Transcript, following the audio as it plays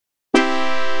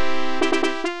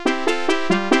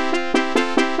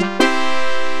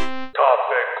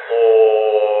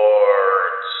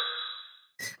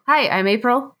Hi, I'm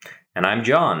April. And I'm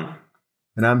John.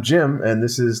 And I'm Jim, and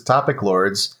this is Topic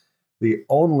Lords, the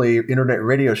only internet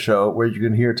radio show where you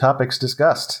can hear topics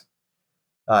discussed.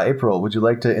 April, would you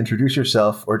like to introduce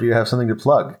yourself, or do you have something to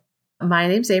plug? My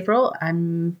name's April.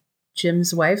 I'm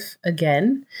Jim's wife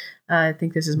again. I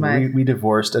think this is my... We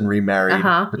divorced and remarried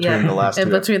between the last two.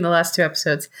 Between the last two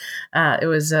episodes. It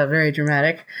was very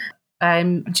dramatic.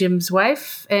 I'm Jim's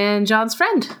wife and John's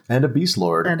friend. And a Beast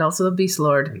Lord. And also the Beast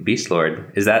Lord. Beast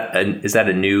Lord. Is that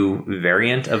a new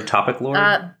variant of Topic Lord?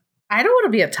 I don't want to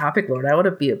be a Topic Lord. I want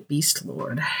to be a Beast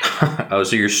Lord. Oh,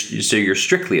 so you're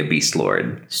strictly a Beast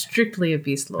Lord. Strictly a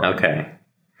Beast Lord. Okay.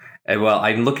 Well,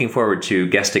 I'm looking forward to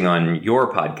guesting on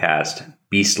your podcast,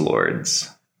 Beast Lords.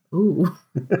 Ooh.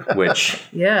 Which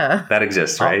that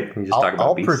exists, right? You just talk about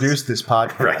I'll beasts. Produce this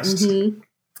podcast. Right. Mm-hmm.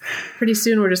 Pretty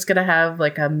soon we're just going to have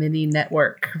like a mini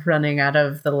network running out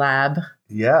of the lab.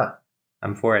 Yeah.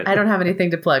 I'm for it. I don't have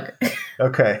anything to plug.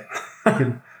 Okay. You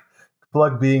can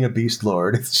plug being a Beast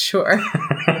Lord. Sure.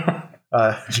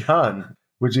 John,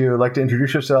 would you like to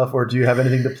introduce yourself, or do you have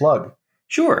anything to plug?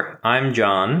 Sure. I'm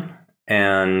John,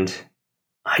 and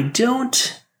I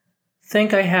don't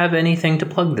think I have anything to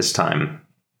plug this time.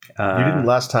 You didn't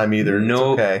last time either.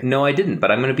 No, it's okay. No, I didn't. But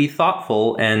I'm going to be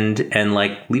thoughtful and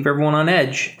like leave everyone on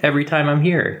edge every time I'm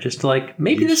here. Just like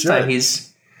maybe this time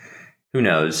he's. Who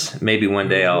knows? Maybe one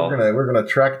day we're gonna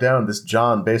track down this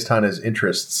John based on his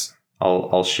interests.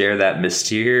 I'll share that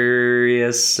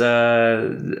mysterious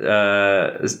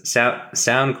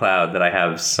SoundCloud that I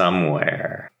have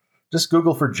somewhere. Just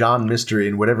Google for John Mystery,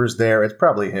 and whatever's there, it's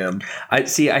probably him. I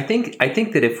think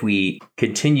that if we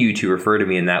continue to refer to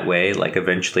me in that way, like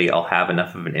eventually I'll have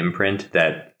enough of an imprint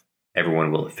that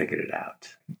everyone will have figured it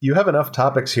out. You have enough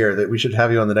topics here that we should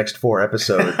have you on the next 4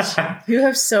 episodes. You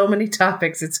have so many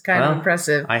topics. It's kind of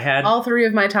impressive. I had all 3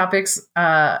 of my topics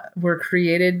were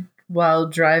created while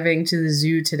driving to the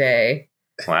zoo today.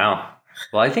 Wow.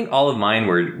 Well, I think all of mine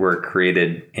were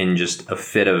created in just a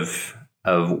fit of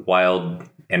wild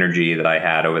energy that I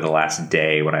had over the last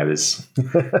day when I was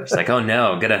just like, oh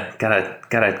no,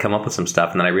 gotta come up with some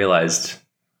stuff. And then I realized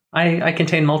I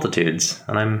contain multitudes,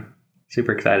 and I'm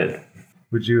super excited.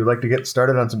 Would you like to get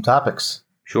started on some topics?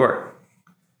 Sure.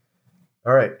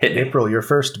 All right. April, your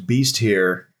first beast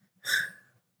here.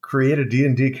 Create a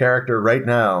D&D character right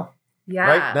now.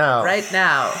 Yeah. Right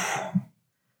now.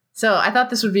 So I thought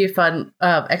this would be a fun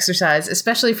exercise,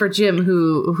 especially for Jim,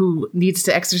 who needs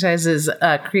to exercise his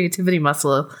creativity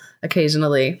muscle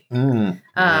occasionally.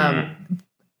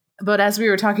 But as we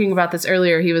were talking about this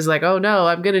earlier, he was like, oh, no,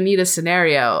 I'm going to need a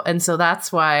scenario. And so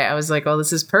that's why I was like, oh,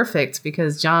 this is perfect,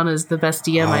 because John is the best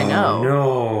DM I know.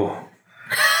 No.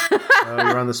 Oh,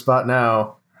 you're on the spot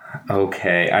now.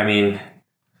 Okay. I mean,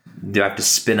 do I have to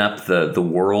spin up the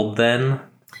world then?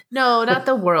 No, not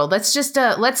the world. Let's just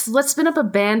let's spin up a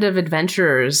band of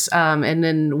adventurers, and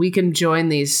then we can join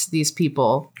these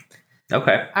people.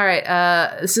 Okay. All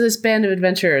right. So this band of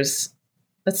adventurers,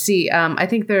 let's see. I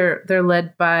think they're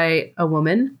led by a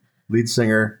woman, lead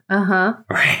singer.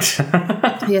 Right.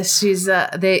 Yes, she's.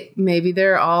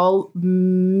 They're all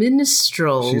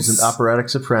minstrels. She's an operatic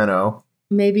soprano.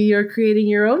 Maybe you're creating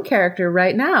your own character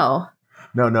right now.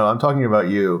 No, I'm talking about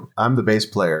you. I'm the bass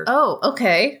player. Oh,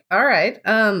 okay. All right.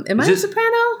 Am I a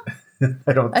soprano?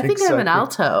 I think so. I'm an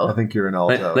alto. I think you're an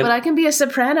alto. But I can be a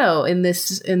soprano in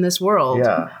this world.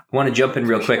 Yeah. I want to jump in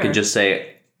real quick and just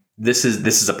say this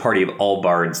is a party of all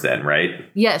bards then, right?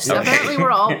 Yes, okay. Apparently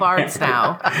we're all bards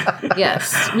now.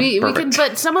 Yes. We can,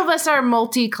 but some of us are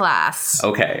multi-class.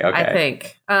 Okay. I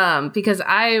think. Because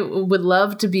I would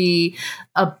love to be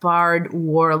a bard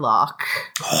warlock.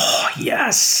 Oh,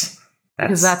 yes.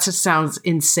 Because that just sounds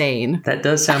insane. That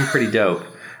does sound pretty dope.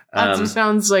 That just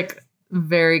sounds like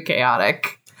very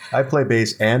chaotic. I play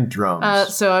bass and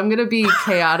drums. So I'm going to be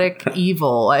chaotic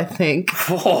evil, I think.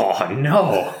 Oh,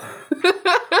 no.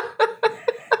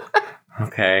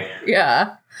 Okay.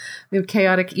 Yeah.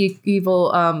 Chaotic evil.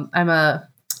 What am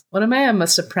I? I'm a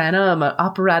soprano. I'm an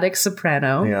operatic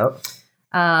soprano. Yep.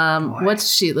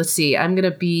 What's she? Let's see. I'm going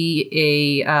to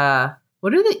be a,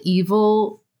 what are the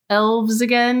evil elves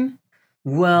again?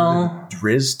 Well,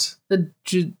 Drizzt. That's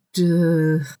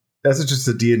just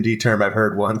a D&D term I've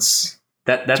heard once.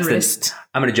 That's Drizzt.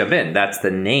 I'm going to jump in. That's the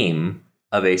name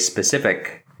of a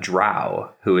specific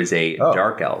drow who is a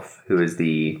dark elf, who is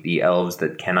the elves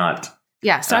that cannot.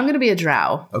 Yeah, so I'm going to be a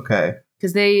drow. Okay.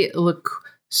 Because they look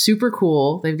super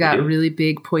cool. They've got really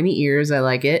big pointy ears. I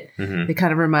like it. Mm-hmm. They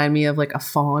kind of remind me of like a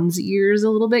fawn's ears a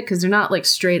little bit, because they're not like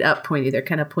straight up pointy. They're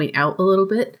kind of point out a little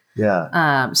bit.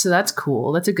 Yeah. So that's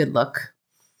cool. That's a good look.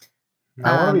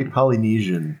 I want to be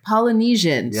Polynesian.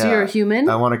 Polynesian. So Yeah. you're a human?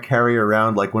 I want to carry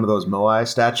around like one of those Moai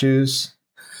statues.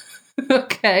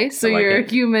 Okay, so I like you're it. a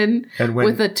human And when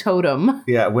with a totem.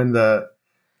 yeah, when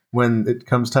it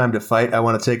comes time to fight, I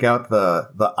want to take out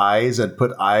the eyes and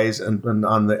put eyes on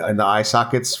the eye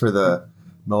sockets for the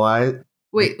Moai.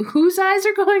 Wait, whose eyes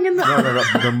are going in the... No.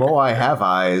 The Moai have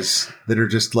eyes that are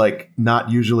just like not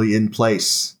usually in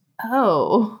place.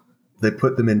 Oh, They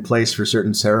put them in place for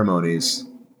certain ceremonies.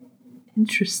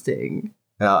 interesting.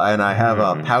 And I have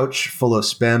a pouch full of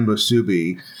spam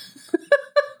musubi.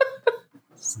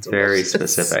 It's very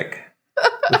specific.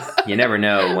 You never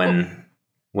know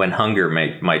when hunger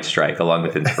might strike along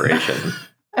with inspiration.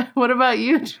 What about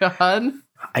you, John?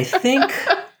 I think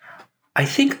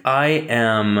I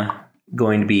am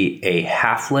going to be a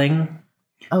halfling,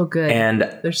 Oh, good. and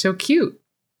They're so cute.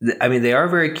 I mean they are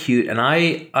very cute, and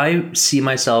I see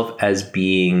myself as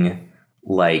being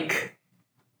like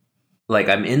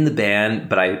I'm in the band,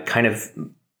 but I kind of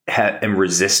am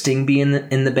resisting being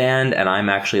in the band, and I'm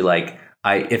actually like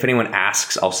if anyone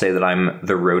asks, I'll say that I'm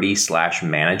the roadie /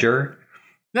 manager.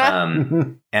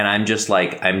 And I'm just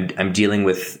like I'm dealing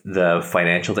with the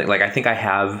financial thing. Like I think I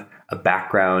have a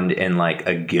background in like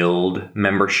a guild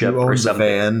membership You or own the something.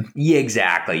 van. Yeah,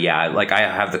 exactly. Yeah, like I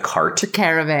have the cart. The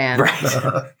caravan.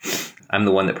 Right. I'm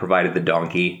the one that provided the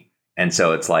donkey, and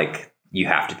so it's like you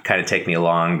have to kind of take me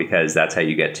along because that's how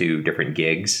you get to different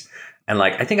gigs. And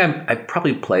like I think I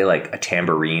probably play like a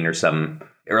tambourine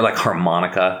or like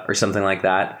harmonica or something like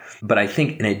that. But I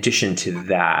think in addition to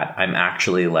that, I'm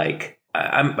actually like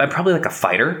I'm probably like a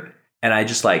fighter, and I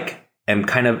just like am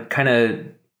kind of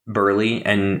burly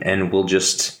and will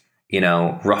just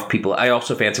rough people. I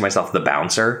also fancy myself the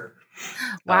bouncer.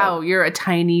 Wow, you're a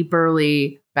tiny,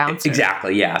 burly bouncer.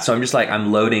 Exactly, yeah. So I'm just like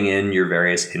I'm loading in your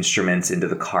various instruments into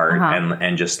the cart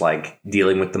and just like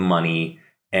dealing with the money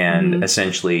and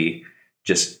essentially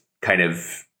just kind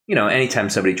of anytime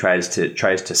somebody tries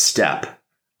to step,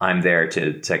 I'm there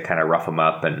to kind of rough them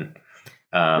up and.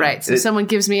 Right. So if someone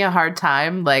gives me a hard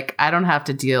time, like I don't have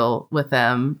to deal with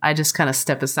them. I just kind of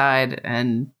step aside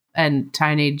and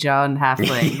tiny John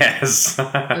Halfling Yes.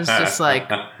 is just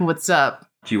like, "What's up?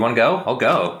 Do you want to go? I'll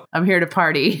go. I'm here to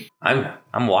party."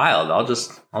 I'm wild.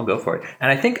 I'll go for it.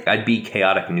 And I think I'd be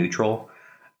chaotic neutral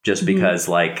just because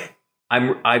like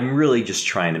I'm really just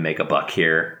trying to make a buck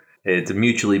here. It's a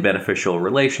mutually beneficial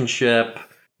relationship.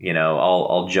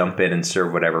 I'll jump in and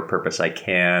serve whatever purpose I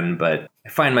can, but I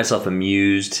find myself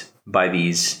amused by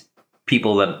these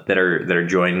people that are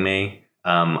joining me.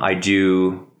 I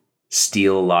do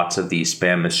steal lots of the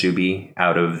spam musubi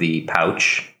out of the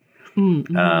pouch.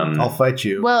 I'll fight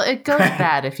you. Well, it goes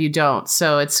bad if you don't,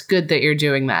 so it's good that you're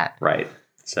doing that. Right.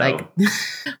 So Like,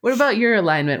 what about your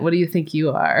alignment? What do you think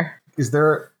you are? Is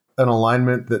there an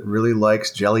alignment that really likes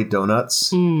jelly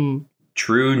donuts?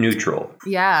 true neutral.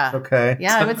 Yeah. Okay.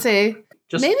 Yeah, I would say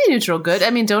Just maybe neutral good. I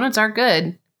mean, donuts are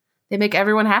good. They make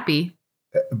everyone happy.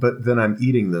 But then I'm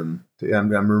eating them.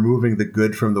 I'm removing the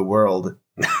good from the world.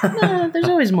 There's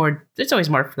always more. There's always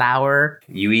more flour.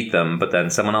 you eat them, but then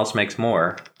someone else makes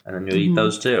more, and then you eat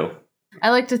those too. I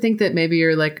like to think that maybe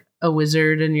you're like a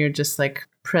wizard and you're just like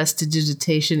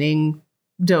prestidigitationing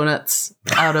donuts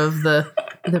out of the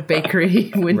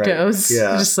bakery windows.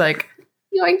 Yeah. Just like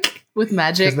yoink with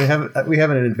magic. Because we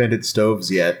haven't invented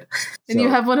stoves yet. And you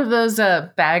have one of those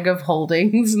bag of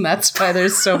holdings, and that's why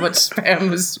there's so much spam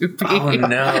musubi. Oh,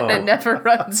 no. That never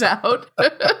runs out.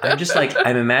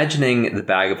 I'm imagining the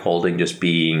bag of holding just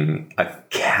being a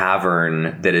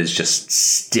cavern that is just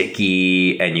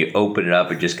sticky, and you open it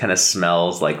up, it just kind of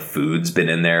smells like food's been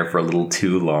in there for a little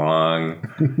too long.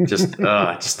 Just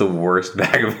the worst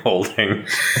bag of holding.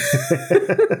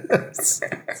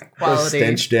 Quality.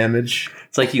 Stench damage.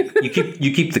 It's like you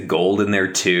keep the gold in there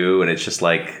too, and it's just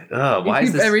like, oh, why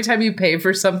is this? Every time you pay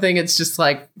for something, it's just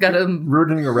like gotta.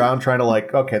 Rooting around trying to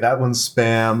okay, that one's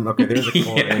spam. Okay, there's a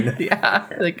coin. Yeah,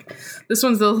 like this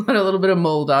one's a little bit of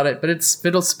mold on it, but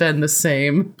it'll spend the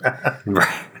same.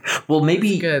 Right. Well,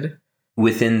 maybe Good.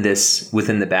 within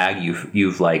the bag,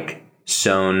 you've like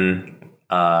sewn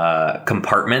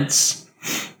compartments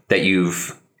that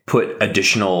you've put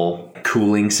additional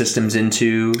cooling systems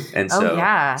into, and so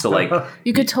yeah. so like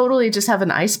You could totally just have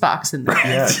an ice box in there.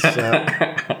 Yes.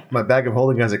 My bag of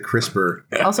holding has a crisper.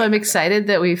 Also, I'm excited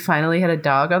that we finally had a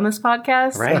dog on this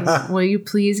podcast. Right. And will you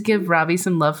please give Robbie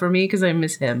some love for me because I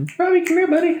miss him? Robbie, come here,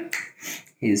 buddy.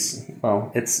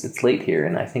 It's late here,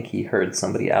 and I think he heard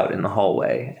somebody out in the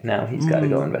hallway. Now he's got to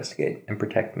go investigate and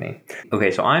protect me. Okay,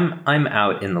 so I'm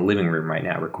out in the living room right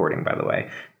now recording, by the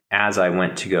way. As I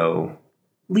went to go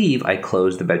leave, I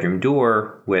closed the bedroom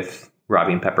door with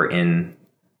Robbie and Pepper in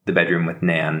the bedroom with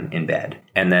Nan in bed.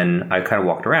 And then I kind of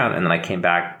walked around, and then I came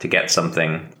back to get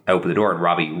something. I opened the door, and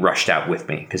Robbie rushed out with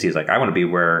me because he's like, I want to be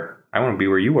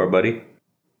where you are, buddy.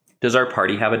 Does our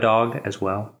party have a dog as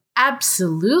well?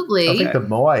 Absolutely. I think the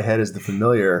Moai head is the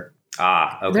familiar.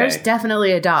 Ah, okay. There's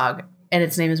definitely a dog, and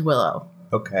its name is Willow.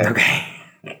 Okay. Okay.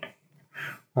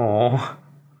 Oh.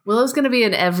 Willow's going to be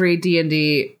in every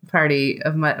D&D party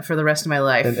for the rest of my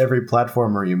life. And every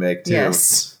platformer you make, too.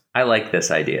 Yes. I like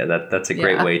this idea. That's a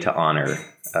great way to honor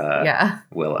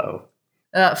Willow.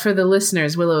 For the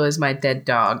listeners, Willow is my dead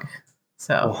dog.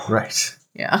 So, Right.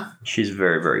 yeah. She's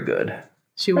very, very good.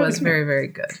 She was very, very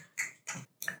good.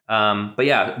 But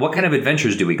yeah, what kind of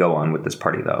adventures do we go on with this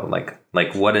party, though?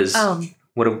 Like what is...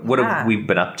 What have we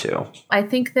been up to? I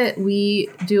think that we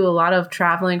do a lot of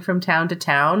traveling from town to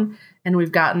town, and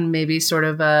we've gotten maybe sort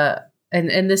of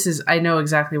and this is, I know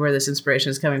exactly where this inspiration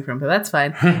is coming from, but that's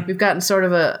fine. We've gotten sort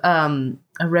of a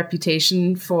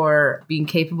reputation for being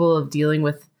capable of dealing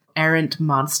with errant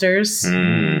monsters.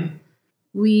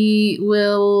 We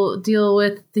will deal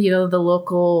with the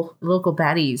local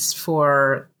baddies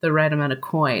for the right amount of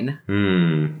coin.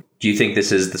 Do you think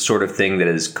this is the sort of thing that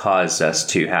has caused us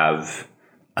to have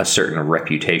a certain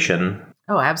reputation?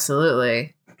 Oh,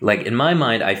 absolutely. Like, in my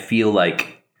mind, I feel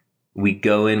like we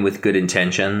go in with good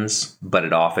intentions, but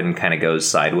it often kind of goes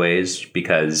sideways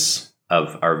because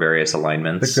of our various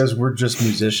alignments. Because we're just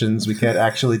musicians. We can't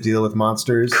actually deal with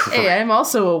monsters. Hey, I'm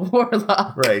also a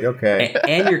warlock. Right, okay.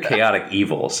 And you're chaotic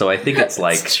evil. So I think it's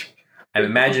like, I'm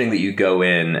imagining that you go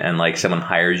in and like someone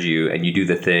hires you and you do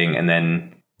the thing, and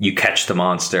then you catch the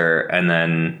monster, and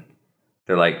then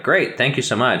they're like, great, thank you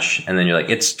so much. And then you're like,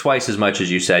 it's twice as much as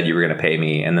you said you were going to pay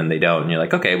me. And then they don't. And you're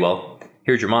like, okay, well,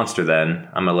 here's your monster then.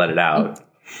 I'm going to let it out.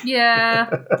 Yeah,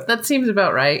 that seems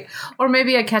about right. Or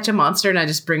maybe I catch a monster and I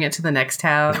just bring it to the next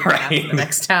town. Right. The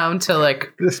next town to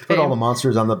like... Just put all the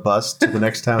monsters on the bus to the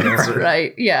next town.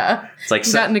 Right, yeah. It's like...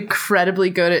 You've gotten incredibly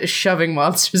good at shoving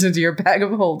monsters into your bag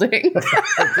of holding.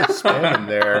 Just spam them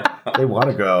there. They want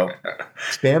to go.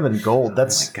 Spam and gold.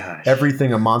 That's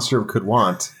everything a monster could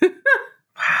want.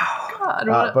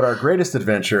 God, but our greatest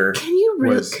adventure...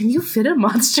 Can you fit a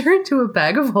monster into a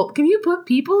bag of holding? Can you put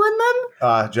people in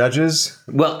them? Judges?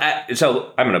 Well,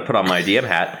 so I'm going to put on my DM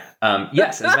hat.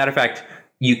 Yes, as a matter of fact,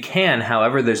 you can.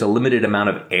 However, there's a limited amount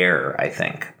of air, I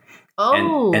think.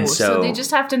 Oh, and so they just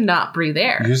have to not breathe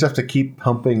air. You just have to keep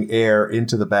pumping air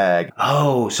into the bag.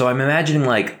 Oh, so I'm imagining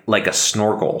like a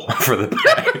snorkel for the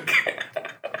bag.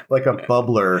 Like a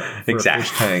bubbler for a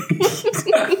fish tank.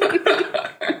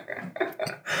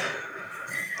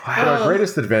 But our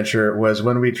greatest adventure was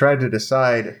when we tried to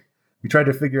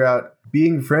figure out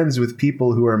being friends with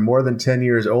people who are more than 10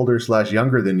 years older /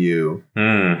 younger than you.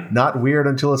 Not weird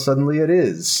until suddenly it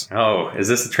is. Oh, is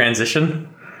this a transition?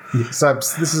 So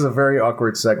this is a very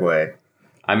awkward segue.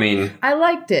 I mean... I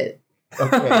liked it.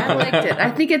 Okay. I liked it.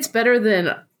 I think it's better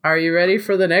than, are you ready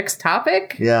for the next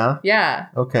topic? Yeah? Yeah.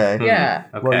 Okay. Yeah.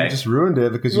 Okay. Well, you just ruined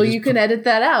it because you can edit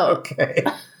that out. Okay.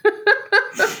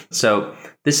 So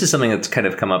this is something that's kind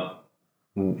of come up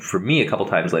for me a couple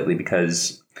times lately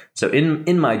because, so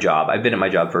in my job, I've been at my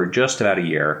job for just about a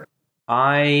year.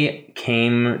 I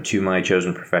came to my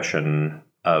chosen profession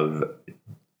of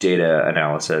data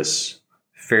analysis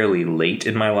fairly late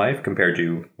in my life compared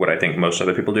to what I think most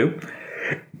other people do.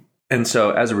 And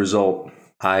so as a result,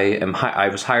 I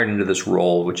was hired into this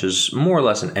role, which is more or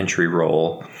less an entry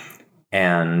role.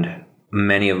 And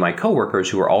many of my coworkers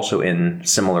who are also in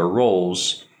similar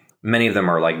roles, many of them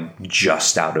are like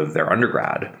just out of their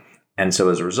undergrad. And so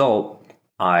as a result,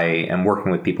 I am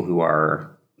working with people who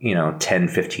are, 10,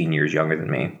 15 years younger than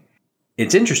me.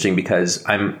 It's interesting because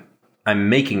I'm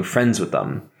making friends with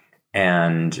them.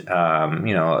 And,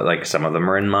 like some of them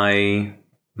are in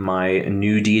my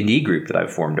new D&D group that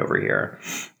I've formed over here.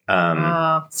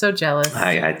 So jealous.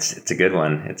 It's a good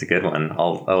one. It's a good one.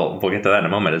 We'll get to that in a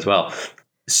moment as well.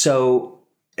 So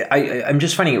I'm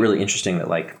just finding it really interesting that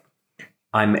like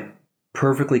I'm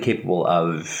perfectly capable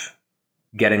of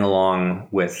getting along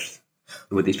with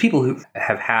these people who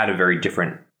have had a very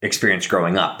different experience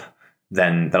growing up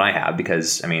than I have,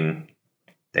 because I mean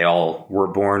they all were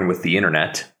born with the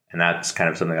internet, and that's kind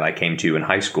of something that I came to in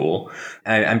high school.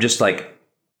 I'm just like,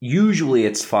 usually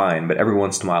it's fine, but every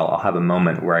once in a while I'll have a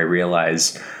moment where I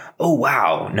realize, oh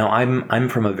wow, no, I'm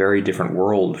from a very different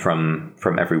world from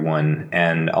everyone,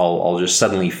 and I'll just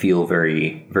suddenly feel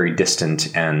very, very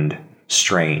distant and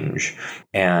strange.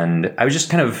 And I was just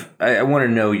kind of, I want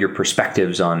to know your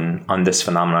perspectives on this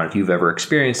phenomenon, if you've ever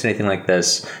experienced anything like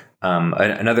this.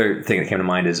 Another thing that came to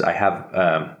mind is I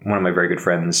have one of my very good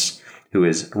friends who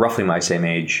is roughly my same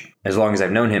age. As long as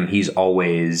I've known him, he's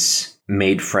always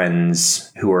made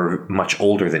friends who are much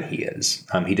older than he is.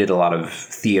 He did a lot of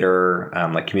theater,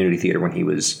 like community theater when he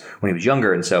was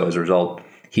younger. And so as a result,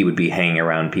 he would be hanging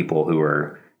around people who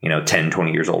were, 10,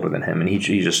 20 years older than him. And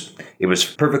it was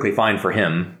perfectly fine for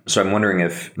him. So I'm wondering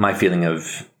if my feeling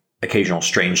of occasional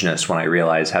strangeness when I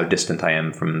realize how distant I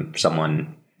am from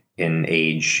someone in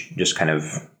age just kind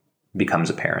of becomes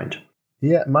apparent.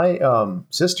 Yeah, my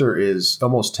sister is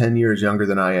almost 10 years younger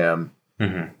than I am.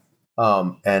 Mm-hmm.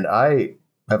 And I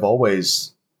have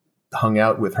always hung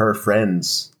out with her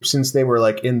friends since they were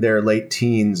like in their late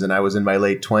teens and I was in my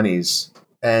late 20s.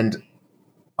 And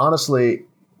honestly,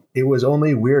 it was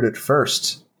only weird at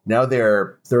first. Now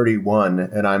they're 31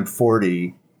 and I'm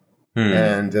 40.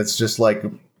 And it's just like,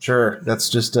 sure, that's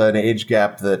just an age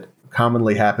gap that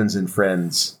commonly happens in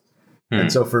friends.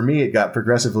 And so for me, it got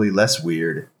progressively less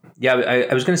weird. Yeah,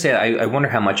 I was going to say, I wonder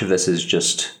how much of this is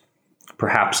just,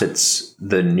 perhaps it's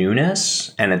the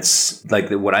newness, and it's like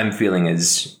what I'm feeling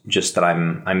is just that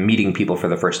I'm meeting people for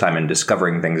the first time and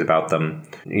discovering things about them,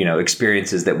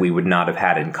 experiences that we would not have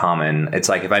had in common. It's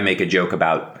like if I make a joke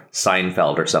about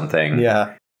Seinfeld or something.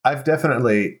 Yeah, I've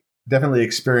definitely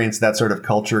experienced that sort of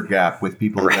culture gap with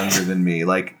people younger than me.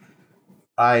 Like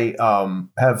I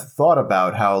have thought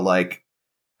about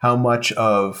how much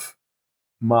of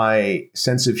my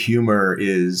sense of humor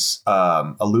is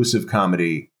elusive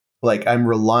comedy. Like I'm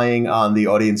relying on the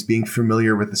audience being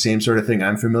familiar with the same sort of thing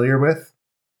I'm familiar with.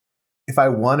 If I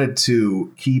wanted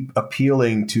to keep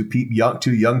appealing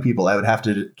to young people, I would have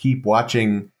to keep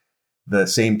watching the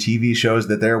same TV shows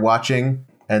that they're watching.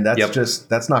 And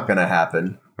that's not going to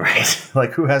happen. Right.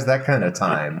 Like who has that kind of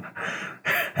time?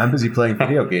 I'm busy playing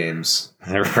video games.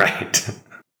 Right.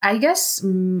 I guess,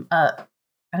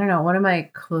 I don't know, one of my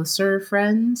closer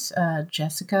friends,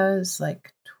 Jessica, is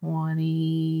like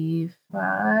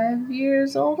 25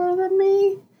 years older than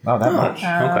me. Wow, that much.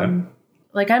 Okay.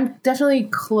 Like I'm definitely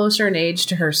closer in age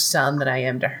to her son than I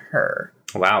am to her.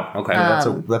 Wow. Okay.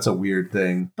 That's a weird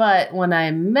thing. But when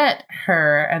I met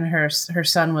her and her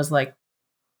son was like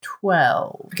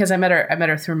 12, because I met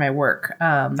her through my work.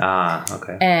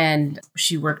 Okay. And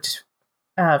she worked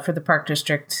for the park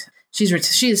district. She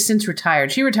has since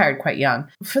retired. She retired quite young.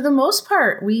 For the most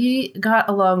part, we got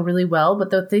along really well.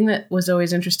 But the thing that was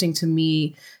always interesting to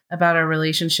me about our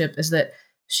relationship is that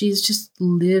she's just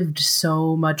lived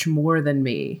so much more than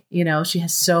me. She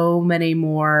has so many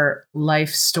more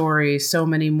life stories, so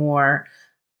many more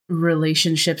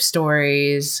relationship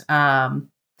stories, and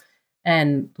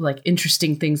like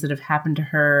interesting things that have happened to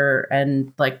her.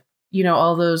 And like,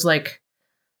 all those like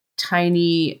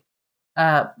tiny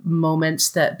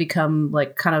moments that become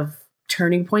like kind of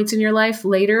turning points in your life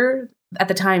later. At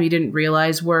the time you didn't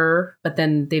realize were, but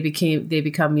then they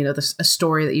become, a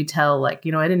story that you tell, like,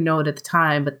 I didn't know it at the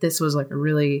time, but this was like a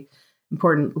really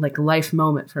important like life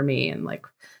moment for me. And like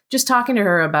just talking to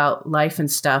her about life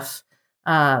and stuff.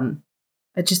 That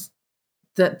was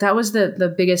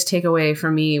the biggest takeaway for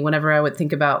me whenever I would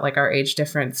think about like our age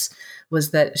difference,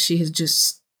 was that she's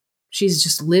just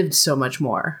lived so much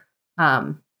more.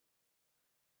 And,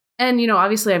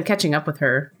 obviously I'm catching up with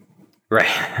her.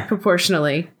 Right.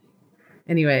 Proportionally.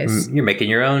 Anyways. You're making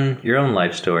your own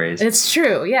life stories. It's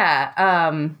true. Yeah.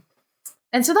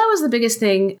 And so that was the biggest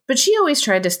thing. But she always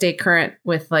tried to stay current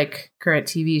with like current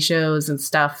TV shows and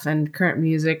stuff and current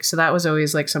music. So that was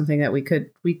always like something that we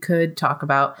could talk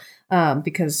about,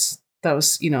 because that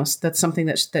was, that's something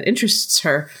that interests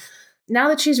her. Now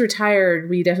that she's retired,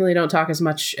 we definitely don't talk as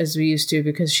much as we used to,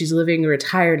 because she's living a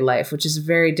retired life, which is a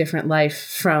very different life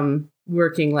from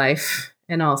working life.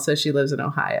 And also she lives in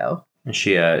Ohio. Is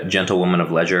she a gentlewoman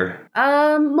of leisure?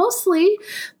 Mostly,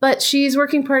 but she's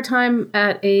working part-time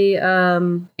at a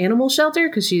animal shelter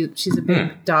because she's a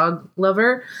big dog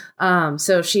lover.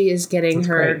 So she is getting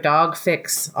her dog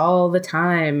fix all the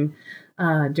time,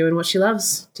 doing what she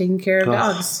loves, taking care of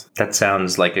dogs. That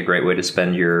sounds like a great way to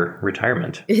spend your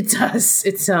retirement. It does.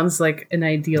 It sounds like an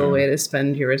ideal way to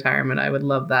spend your retirement. I would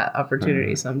love that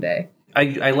opportunity someday.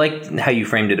 I like how you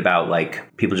framed it about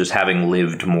like people just having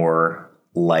lived more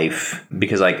life,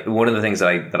 because like one of the things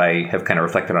that I have kind of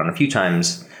reflected on a few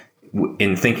times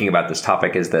in thinking about this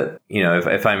topic is that,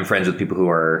 if I'm friends with people who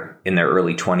are in their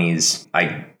early 20s,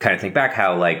 I kind of think back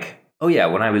how like, oh yeah,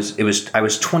 when I was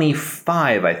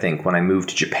 25, I think, when I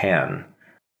moved to Japan.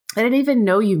 I didn't even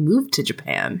know you moved to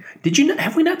Japan. Did you?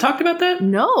 Have we not talked about that?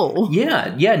 No.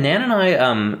 Yeah. Nan and I,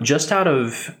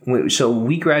 so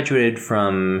we graduated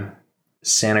from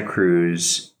Santa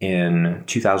Cruz in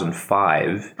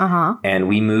 2005, and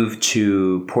we moved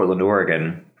to Portland,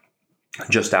 Oregon,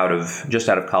 just out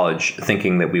of college,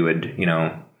 thinking that we would,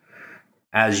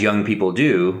 as young people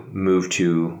do, move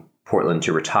to Portland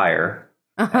to retire,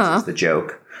 as is the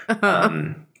joke.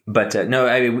 But no,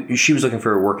 I mean, she was looking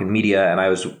for work in media, and I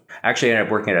was actually ended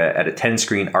up working at a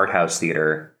 10-screen art house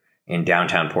theater in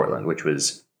downtown Portland, which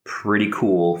was pretty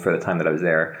cool for the time that I was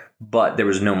there. But there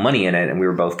was no money in it, and we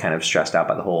were both kind of stressed out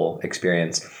by the whole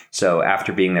experience. So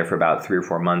after being there for about 3 or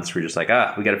 4 months, we were just like,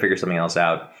 we got to figure something else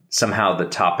out. Somehow the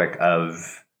topic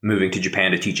of moving to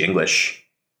Japan to teach English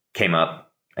came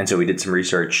up. And so we did some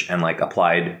research and like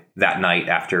applied that night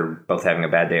after both having a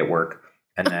bad day at work.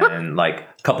 And then like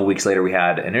a couple weeks later, we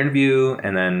had an interview.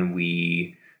 And then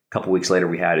a couple weeks later,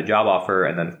 we had a job offer.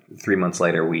 And then 3 months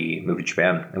later, we moved to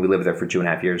Japan, and we lived there for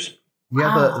 2.5 years.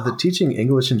 Yeah, Wow. the teaching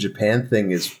English in Japan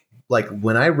thing is like,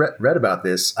 when I read about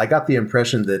this, I got the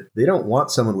impression that they don't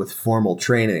want someone with formal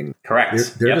training.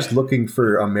 Correct. They're Yep. just looking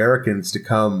for Americans to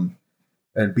come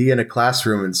and be in a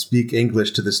classroom and speak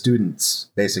English to the students,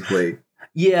 basically.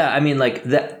 Yeah, I mean, like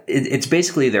that. It's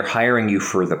basically they're hiring you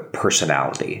for the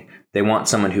personality. They want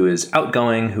someone who is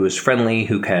outgoing, who is friendly,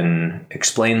 who can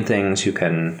explain things, who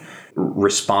can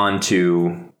respond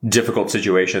to difficult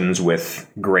situations with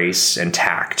grace and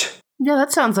tact. Yeah,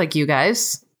 that sounds like you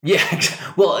guys. Yeah.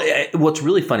 Well, what's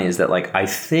really funny is that, like, I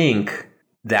think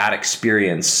that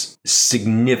experience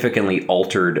significantly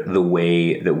altered the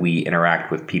way that we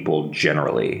interact with people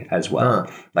generally as well.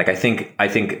 Like, I think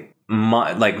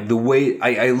the way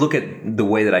I look at the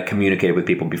way that I communicated with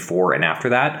people before and after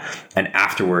that, and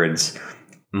afterwards,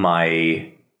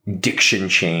 my diction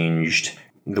changed.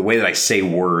 The way that I say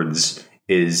words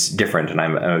is different, and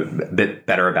I'm a bit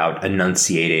better about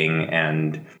enunciating.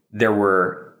 And there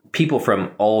were people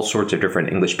from all sorts of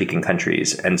different English-speaking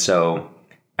countries, and so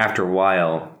after a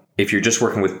while, if you're just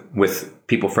working with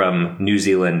people from New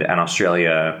Zealand and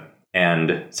Australia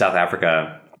and South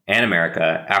Africa and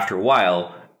America, after a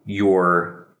while,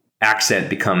 your accent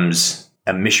becomes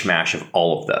a mishmash of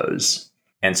all of those.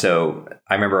 And so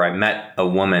I remember I met a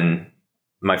woman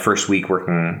my first week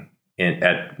working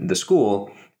at the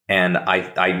school, and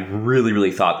I really,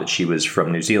 really thought that she was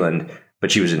from New Zealand,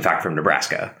 but she was in fact from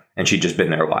Nebraska, and she'd just been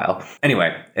there a while.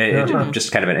 Anyway, it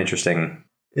just kind of an interesting...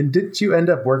 And didn't you end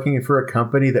up working for a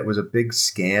company that was a big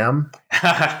scam?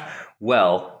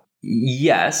 Well,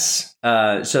 yes.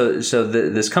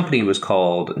 This company was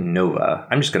called Nova.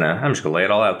 I'm just gonna lay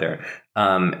it all out there.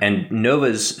 And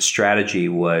Nova's strategy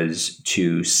was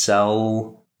to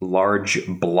sell large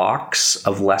blocks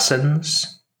of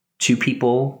lessons to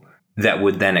people that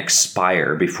would then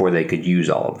expire before they could use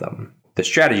all of them. The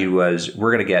strategy was,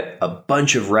 we're going to get a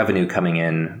bunch of revenue coming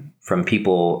in from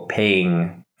people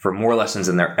paying for more lessons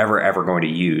than they're ever going to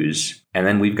use. And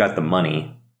then we've got the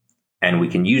money, and we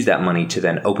can use that money to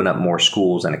then open up more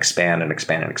schools and expand and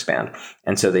expand and expand.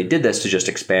 And so they did this to just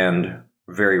expand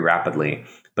very rapidly.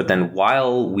 But then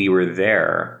while we were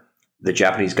there, the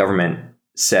Japanese government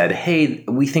said, hey,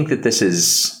 we think that this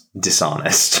is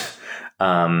dishonest.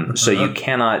 So you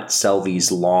cannot sell these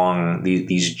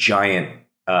giant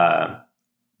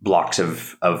blocks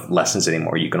of lessons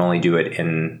anymore. You can only do it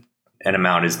in an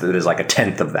amount that is like a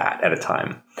tenth of that at a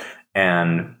time.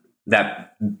 And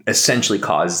that essentially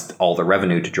caused all the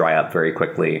revenue to dry up very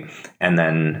quickly. And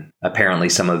then apparently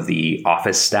some of the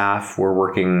office staff were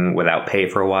working without pay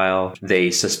for a while. They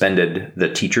suspended the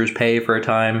teachers' pay for a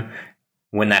time.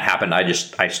 When that happened,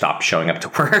 I stopped showing up to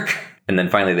work. And then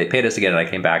finally they paid us again, and I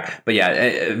came back. But yeah,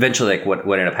 eventually, like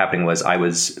what ended up happening was I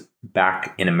was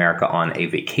back in America on a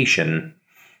vacation.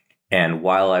 And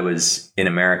while I was in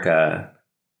America,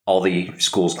 all the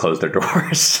schools closed their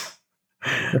doors.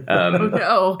 Oh,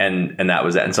 no. And that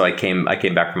was it. And so I came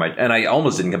back from and I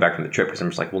almost didn't come back from the trip because I'm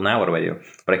just like, well, now what do I do?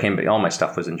 But all my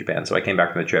stuff was in Japan. So I came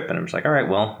back from the trip, and I'm just like, all right,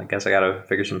 well, I guess I got to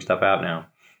figure some stuff out now.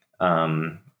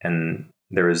 And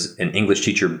there was an English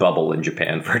teacher bubble in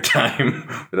Japan for a time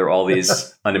where there were all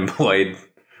these unemployed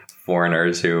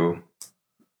foreigners who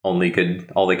all they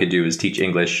could do is teach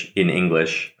English in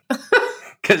English.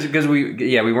 Because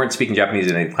we weren't speaking Japanese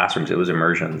in any classrooms. It was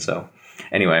immersion. So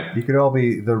anyway. You could all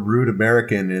be the rude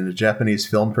American in a Japanese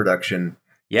film production.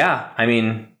 Yeah. I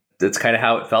mean, that's kind of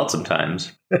how it felt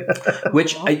sometimes.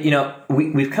 Which,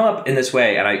 we've come up in this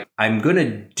way, and I'm going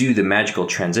to do the magical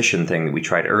transition thing that we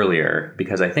tried earlier,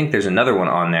 because I think there's another one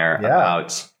on there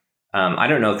about, I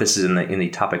don't know if this is in the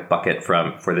topic bucket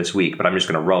for this week, but I'm just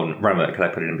going to run with it because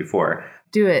I put it in before.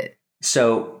 Do it.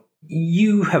 So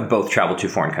you have both traveled to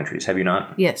foreign countries, have you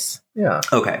not? Yes. Yeah.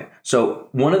 Okay. So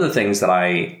one of the things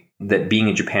that being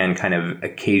in Japan kind of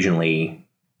occasionally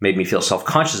made me feel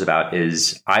self-conscious about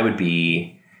is I would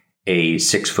be a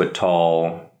 6 foot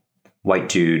tall white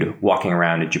dude walking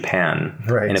around in Japan.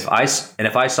 Right. And if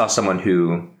I saw someone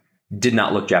who did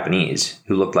not look Japanese,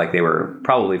 who looked like they were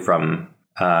probably from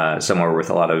somewhere with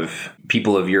a lot of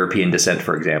people of European descent,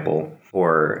 for example,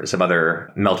 or some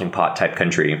other melting pot type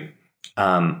country,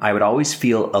 I would always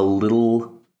feel a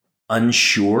little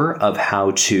unsure of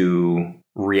how to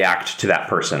react to that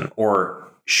person,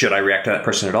 or should I react to that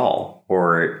person at all?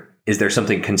 Or is there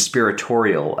something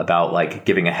conspiratorial about like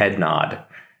giving a head nod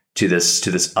to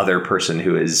this other person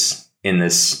who is in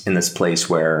this place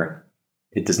where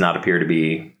it does not appear to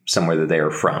be somewhere that they are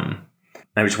from?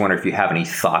 And I just wonder if you have any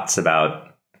thoughts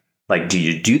about, like, do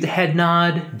you do the head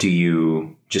nod? Do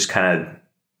you just kind of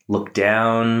look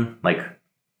down? Like,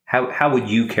 how would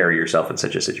you carry yourself in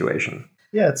such a situation?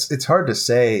 Yeah, it's hard to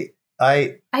say.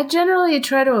 I generally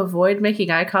try to avoid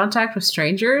making eye contact with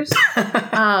strangers.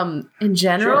 In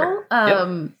general,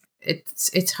 Sure.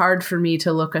 It's hard for me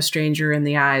to look a stranger in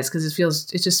the eyes because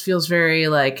it just feels very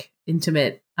like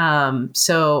intimate. It's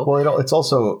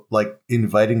also like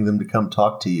inviting them to come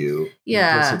talk to you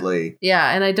implicitly.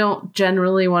 Yeah, and I don't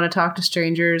generally want to talk to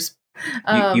strangers.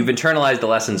 You've internalized the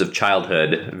lessons of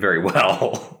childhood very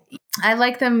well. I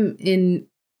like them in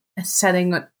a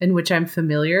setting in which I'm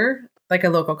familiar, like a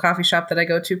local coffee shop that I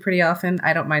go to pretty often.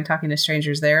 I don't mind talking to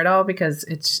strangers there at all because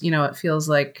it's, it feels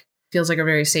like a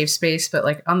very safe space. But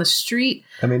like on the street,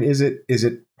 I mean, is it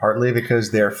partly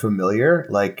because they're familiar?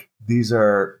 Like these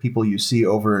are people you see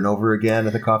over and over again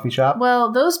at the coffee shop?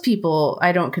 Well, those people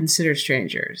I don't consider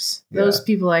strangers. Those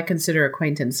people I consider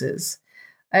acquaintances.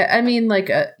 I mean,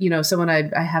 like, someone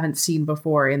I haven't seen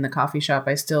before in the coffee shop,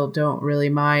 I still don't really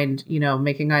mind,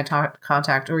 making eye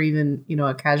contact or even,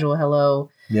 a casual hello.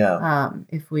 Yeah.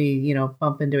 If we,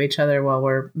 bump into each other while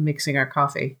we're mixing our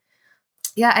coffee.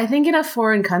 Yeah, I think in a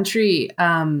foreign country,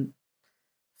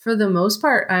 for the most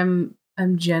part, I'm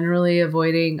generally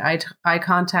avoiding eye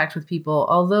contact with people.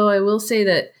 Although I will say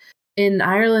that in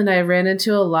Ireland, I ran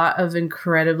into a lot of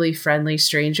incredibly friendly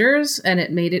strangers, and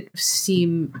it made it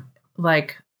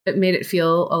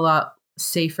feel a lot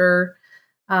safer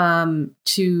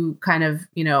to kind of,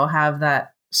 have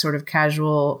that sort of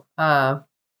casual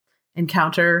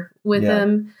encounter with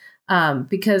them.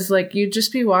 Because like you'd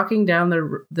just be walking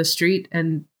down the street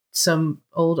and some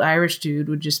old Irish dude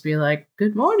would just be like,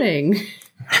 "Good morning."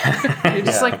 You're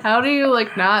just like, how do you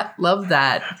like not love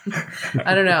that?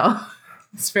 I don't know.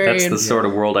 It's very That's the sort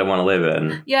of world I want to live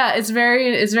in. Yeah, it's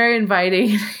very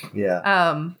inviting.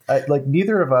 Yeah.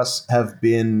 Neither of us have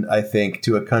been, I think,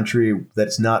 to a country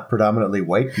that's not predominantly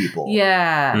white people.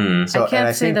 Yeah. So, I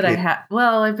can't say that I have.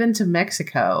 Well, I've been to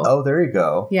Mexico. Oh, there you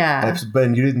go. Yeah.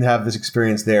 But you didn't have this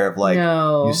experience there of like,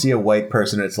 No. You see a white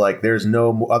person, it's like there's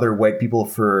no other white people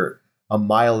for a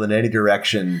mile in any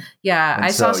direction. Yeah,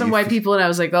 I saw some white people and I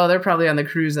was like, oh, they're probably on the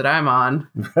cruise that I'm on.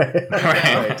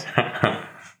 Right.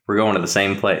 We're going to the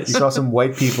same place. You saw some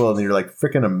white people and you're like,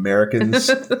 frickin' Americans.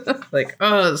 Like,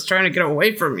 oh, I was trying to get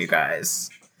away from you guys.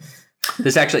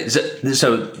 This actually,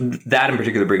 so that in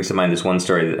particular brings to mind this one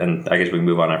story, and I guess we can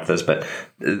move on after this, but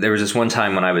there was this one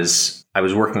time when I was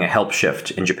working a help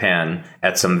shift in Japan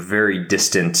at some very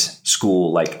distant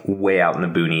school, like way out in the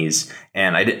boonies,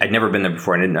 and I'd never been there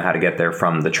before, and I didn't know how to get there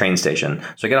from the train station.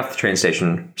 So I get off the train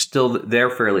station, still there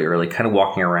fairly early, kind of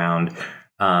walking around,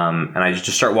 and I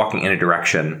just start walking in a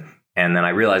direction, and then I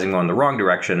realize I'm going the wrong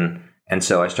direction, and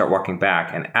so I start walking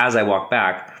back, and as I walk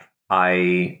back,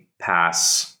 I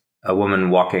pass a woman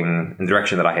walking in the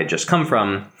direction that I had just come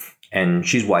from, and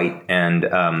she's white. And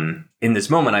in this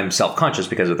moment, I'm self-conscious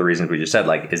because of the reasons we just said.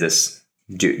 Like,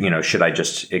 should I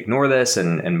just ignore this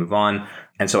and move on?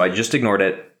 And so I just ignored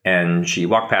it, and she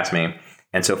walked past me.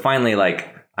 And so finally,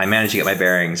 like, I managed to get my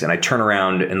bearings, and I turn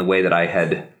around in the way that I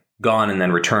had gone and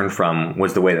then returned from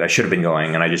was the way that I should have been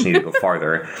going, and I just needed to go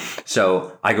farther.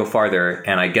 So I go farther,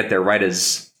 and I get there right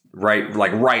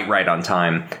on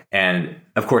time. And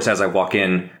of course, as I walk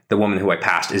in, the woman who I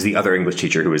passed is the other English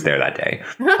teacher who was there that day.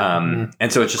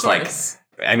 And so it's just like,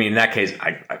 I mean, in that case,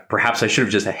 perhaps I should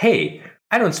have just said, hey,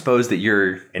 I don't suppose that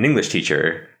you're an English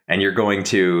teacher and you're going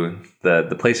to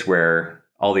the place where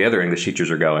all the other English teachers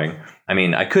are going. I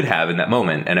mean, I could have in that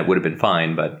moment and it would have been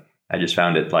fine, but I just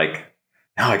found it like,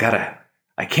 no,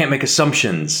 I can't make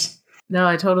assumptions. No,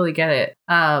 I totally get it.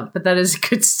 But that is a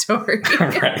good story.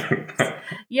 Right.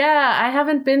 Yeah, I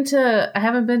haven't been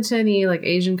to any like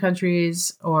Asian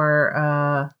countries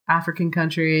or African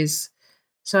countries,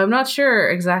 so I'm not sure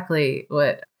exactly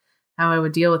how I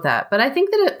would deal with that. But I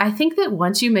think that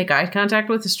once you make eye contact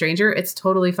with a stranger, it's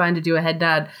totally fine to do a head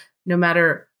nod, no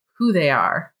matter who they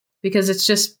are, because it's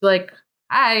just like,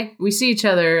 hi, we see each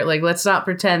other. Like, let's not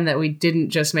pretend that we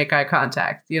didn't just make eye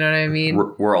contact. You know what I mean?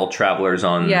 We're all travelers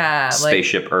on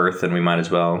spaceship Earth, and we might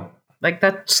as well. Like,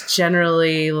 that's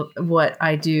generally what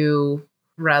I do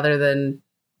rather than,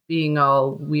 being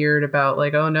all weird about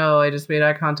like, oh no, I just made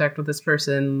eye contact with this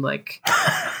person. Like,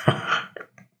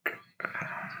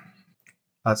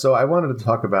 So I wanted to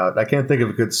talk about, I can't think of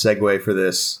a good segue for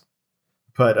this,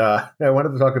 but I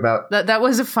wanted to talk about. that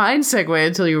was a fine segue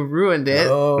until you ruined it.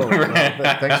 Oh,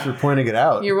 well, thanks for pointing it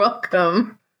out. You're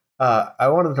welcome. I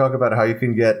wanted to talk about how you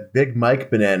can get Big Mike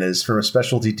bananas from a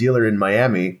specialty dealer in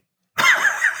Miami.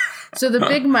 So the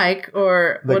Big Mike,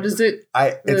 or what is it?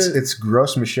 It's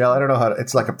Gros Michel. I don't know how to,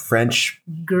 it's like a French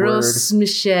Gros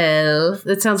Michel.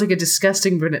 That sounds like a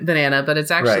disgusting banana, but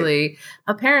it's actually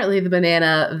apparently the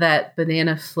banana that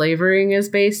banana flavoring is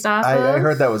based off of. I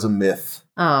heard that was a myth.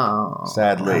 Oh.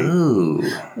 Sadly. Ooh.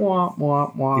 Wah,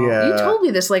 wah, wah. Yeah. You told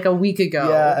me this like a week ago.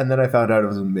 Yeah, and then I found out it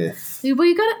was a myth. Well,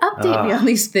 you got to update me on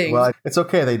these things. Well, it's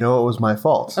okay. They know it was my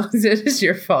fault. It is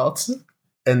your fault.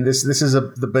 And this is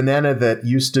the banana that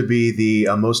used to be the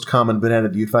most common banana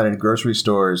that you'd find in grocery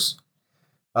stores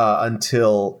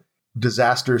until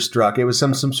disaster struck. It was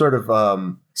some sort of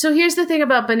So here's the thing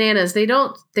about bananas: they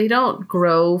don't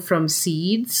grow from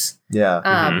seeds.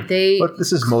 yeah. They But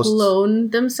this is most clone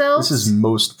themselves. This is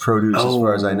most produce, as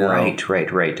far as I know.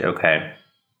 Right. Okay.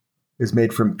 Is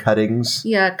made from cuttings,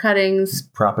 cuttings.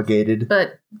 propagated.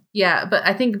 But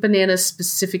I think bananas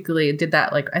specifically did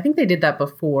that. Like, I think they did that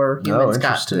before humans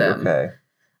got to them. Okay.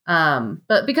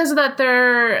 But because of that,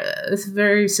 they're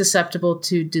very susceptible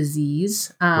to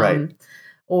disease, Right.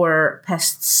 or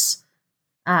pests.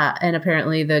 And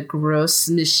apparently, the Gros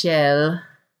Michel.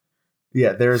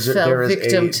 Yeah, there is a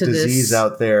victim to disease this.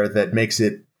 out there that makes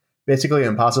it basically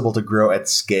impossible to grow at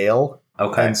scale.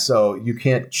 Okay. And so you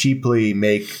can't cheaply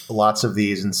make lots of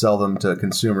these and sell them to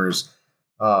consumers.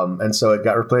 And so it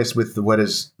got replaced with what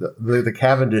is the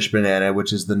Cavendish banana,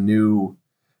 which is the new,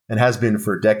 and has been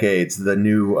for decades, the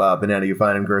new banana you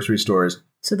find in grocery stores.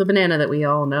 So the banana that we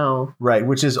all know. Right,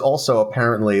 which is also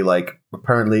apparently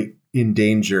in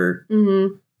danger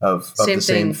Mm-hmm. of Same the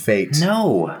same thing. fate.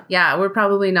 No. Yeah, we're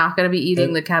probably not going to be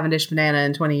eating the Cavendish banana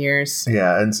in 20 years.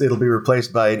 Yeah, and it'll be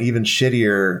replaced by an even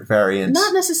shittier variant.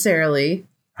 Not necessarily.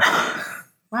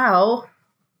 Wow.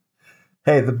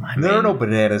 Hey, there are no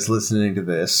bananas listening to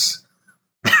this.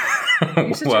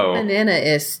 You're such a Whoa.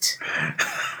 bananaist.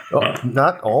 Oh,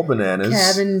 not all bananas,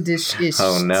 Cavendish-ist.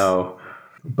 Oh no.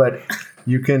 but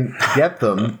you can get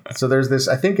them. So there's this.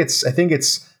 I think it's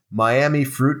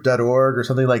MiamiFruit.org or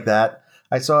something like that.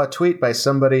 I saw a tweet by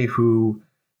somebody who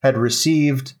had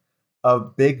received a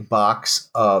big box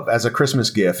of, as a Christmas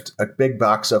gift, a big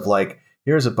box of like,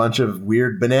 here's a bunch of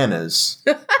weird bananas.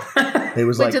 It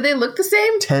was Wait, like do they look the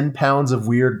same? 10 pounds of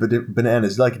weird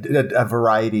bananas, like a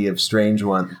variety of strange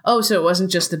ones. Oh, so it wasn't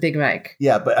just the Big Mike.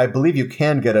 Yeah, but I believe you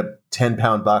can get a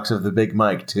 10-pound box of the Big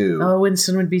Mike too. Oh,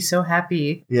 Winston would be so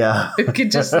happy. Yeah. We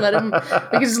could just let him.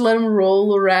 We could just let him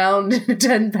roll around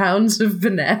 10 pounds of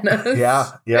bananas.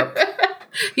 Yeah. Yep.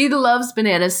 He loves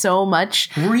bananas so much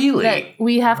Really? that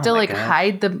we have to my like gosh.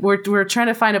 hide them. We're trying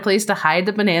to find a place to hide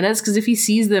the bananas because if he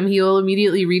sees them, he'll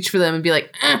immediately reach for them and be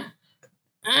like,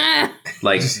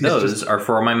 Like those are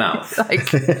for my mouth.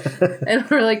 like, and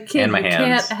we're like, kid, And my you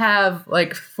hands. can't have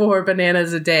like 4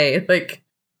 bananas a day. Like,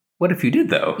 What if you did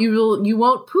though? you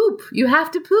won't poop. You have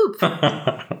to poop.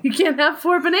 You can't have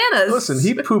 4 bananas. Listen,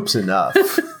 he poops enough.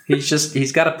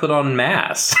 he's got to put on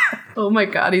mass. Oh my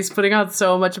god, he's putting on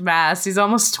so much mass. He's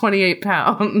almost 28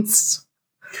 pounds.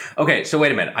 Okay, so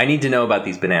wait a minute. I need to know about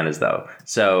these bananas though.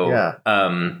 So Yeah.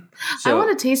 I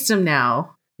want to taste them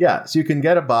now. Yeah, so you can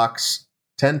get a box.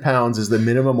 10 pounds is the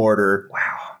minimum order.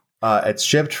 Wow. It's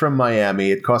shipped from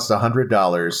Miami. It costs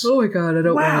 $100. Oh my god, I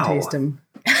don't want Wow. to taste them.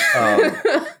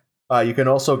 You can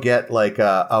also get like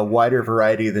a wider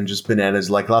variety than just bananas,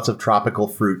 like lots of tropical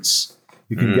fruits.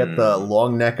 You can get the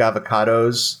long neck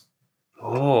avocados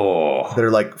Oh. that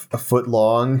are like a foot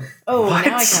long. Oh, What?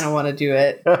 now I kind of want to do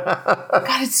it.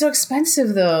 God, it's so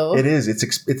expensive though. It is. It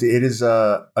is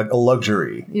a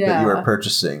luxury that Yeah. you are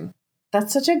purchasing.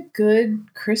 That's such a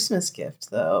good Christmas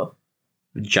gift though.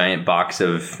 Giant box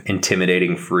of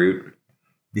intimidating fruit.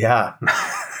 Yeah,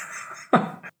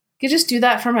 You could just do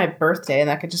that for my birthday, and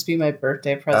that could just be my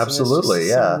birthday present. It's Absolutely, just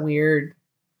yeah. some weird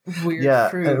yeah.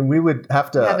 fruit. And we would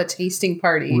have Have a to tasting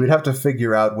party. we'd have to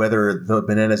figure out whether the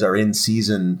bananas are in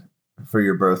season for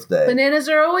your birthday. Bananas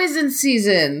are always in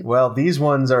season. Well, these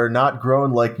ones are not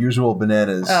grown like usual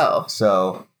bananas. Oh.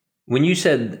 So When you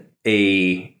said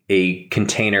a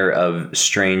container of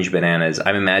strange bananas,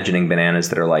 I'm imagining bananas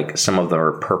that are like, some of them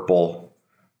are purple.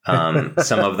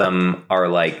 Some of them are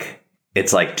like,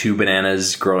 it's like 2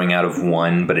 bananas growing out of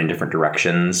one, but in different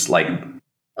directions. Like,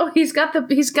 Oh, he's got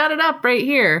it up right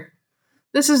here.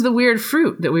 This is the weird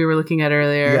fruit that we were looking at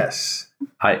earlier. yes.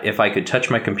 if I could touch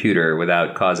my computer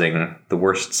without causing the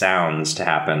worst sounds to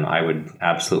happen, I would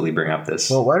absolutely bring up this.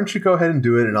 Well, why don't you go ahead and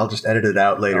do it, and I'll just edit it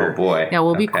out Oh later. boy. Yeah,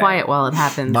 we'll be Okay. quiet while it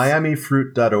happens.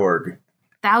 MiamiFruit.org.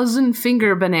 1,000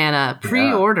 finger banana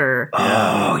pre-order.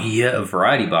 Oh yeah, a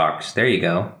variety box. There you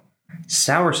go.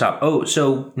 Soursop. Oh,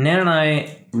 so Nan and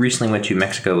I recently went to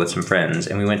Mexico with some friends,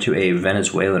 and we went to a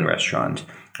Venezuelan restaurant,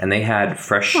 and they had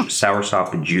fresh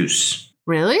soursop juice.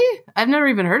 Really? I've never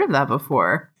even heard of that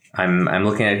before. I'm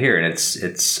looking at it here, and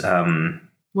it's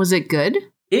Was it good?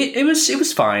 it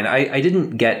was fine. I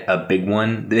didn't get a big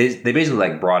one. They basically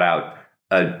like brought out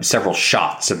several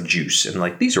shots of juice, and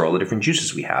like, these are all the different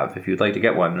juices we have. If you'd like to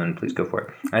get one, then please go for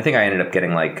it. And I think I ended up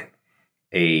getting like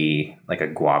a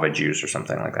guava juice or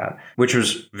something like that, which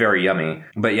was very yummy.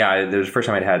 But yeah, it was the first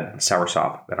time I'd had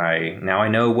soursop, and I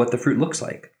know what the fruit looks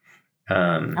like.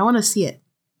 I want to see it.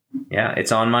 Yeah,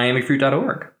 it's on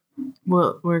MiamiFruit.org.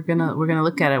 Well, we're gonna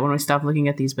look at it when we stop looking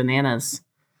at these bananas.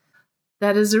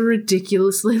 That is a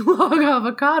ridiculously long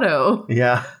avocado.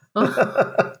 Yeah.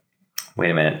 Wait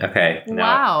a minute. Okay.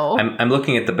 Wow. I'm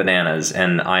looking at the bananas,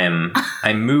 and I'm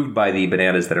moved by the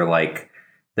bananas that are like,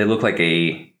 they look like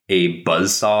a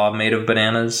buzzsaw made of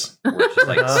bananas, which is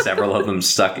like several of them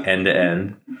stuck end to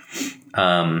end.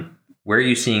 Where are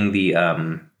you seeing the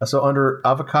So under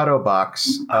avocado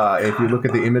box, if you look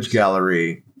at the image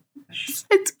gallery, I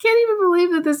can't even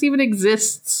believe that this even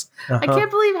exists. I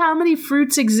can't believe how many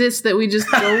fruits exist that we just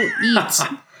don't eat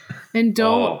and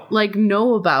don't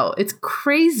know about. It's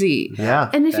crazy. yeah.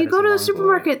 And if That you is go a to the long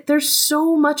supermarket, there's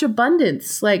so much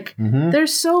abundance. Like, Mhm.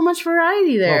 there's so much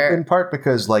variety Well, there. in part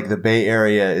because like the Bay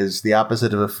Area is the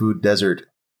opposite of a food desert.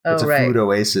 It's a food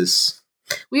oasis.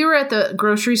 We were at the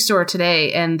grocery store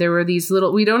today, and there were these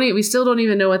little. We still don't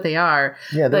even know what they are.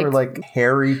 Yeah, they Like- were like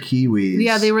hairy kiwis.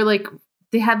 Yeah, they were like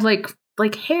they had like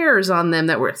hairs on them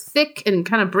that were thick and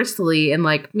kind of bristly and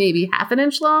like maybe half an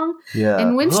inch long. Yeah.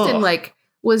 And Winston Ugh. like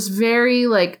was very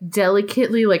like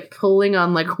delicately like pulling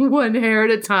on like one hair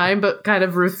at a time, but kind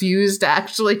of refused to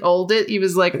actually hold it. He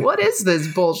was like, "What is this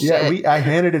bullshit?" Yeah, I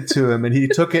handed it to him, and he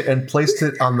took it and placed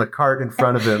it on the cart in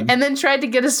front of him. and then tried to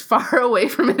get as far away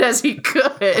from it as he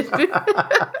could.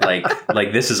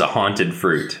 like this is a haunted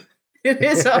fruit? It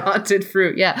is a haunted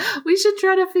fruit. Yeah, we should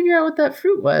try to figure out what that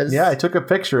fruit was. Yeah, I took a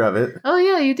picture of it. Oh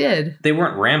yeah, you did. They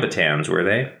weren't rambutans, were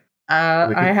they? We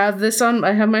could I have this on.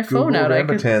 I have my phone Google out.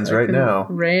 rambutans right now.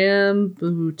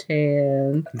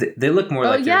 Rambutan. They look more Oh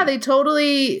like yeah, they're- they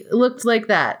totally looked like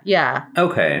that. Yeah,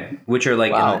 okay, which are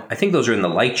like Wow. I think those are in the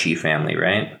lychee family,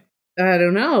 right? I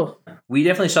don't know. We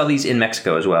definitely saw these in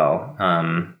Mexico as well.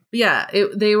 Yeah,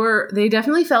 they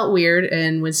definitely felt weird,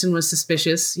 and Winston was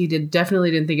suspicious. He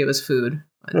definitely didn't think it was food.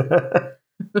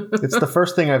 It's the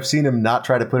first thing I've seen him not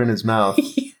try to put in his mouth.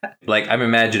 Like, I'm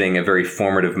imagining a very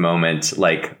formative moment,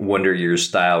 like Wonder Years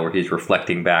style, where he's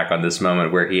reflecting back on this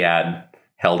moment where he had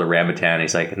held a rambutan.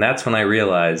 He's like, and that's when I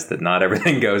realized that not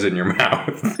everything goes in your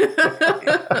mouth.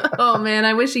 Oh man,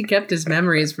 I wish he kept his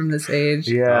memories from this age.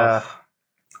 Yeah.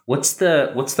 What's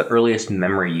the earliest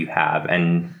memory you have,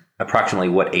 and approximately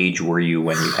what age were you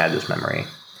when you had this memory?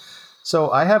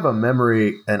 So I have a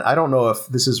memory, and I don't know if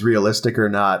this is realistic or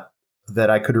not, that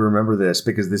I could remember this,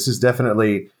 because this is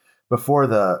definitely before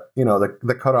the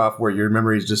cutoff where your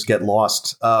memories just get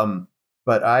lost.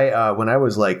 But I when I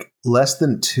was like less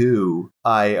than 2,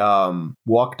 I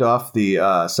walked off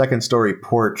the second story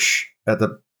porch at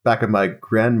the back of my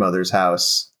grandmother's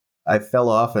house. I fell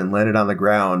off and landed on the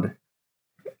ground.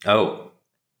 Oh,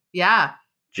 Yeah.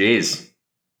 geez.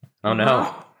 Oh no.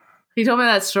 Well, he told me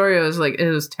that story. It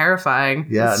was terrifying.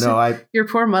 Yeah, Your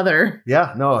poor mother.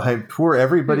 poor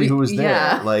everybody who was there.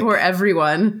 Yeah, like poor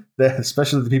everyone.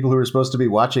 especially the people who were supposed to be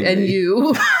watching And me.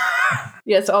 you.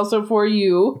 Yes, also for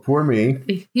you. Poor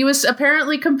me. He was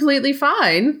apparently completely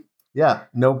fine. Yeah,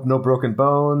 no broken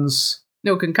bones.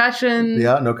 No concussion.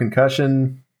 Yeah, no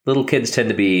concussion. Little kids tend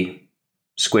to be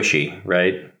squishy,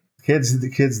 right?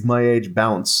 The kids my age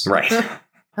bounce. Right.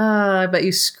 I bet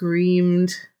you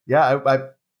screamed. Yeah,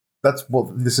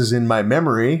 this is in my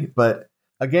memory, but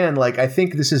again, like, I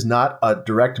think this is not a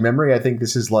direct memory. I think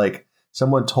this is like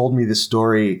someone told me this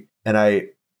story and I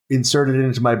inserted it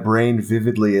into my brain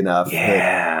vividly enough that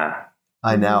Yeah.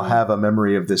 I now have a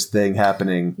memory of this thing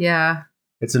happening. Yeah.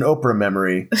 It's an Oprah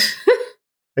memory,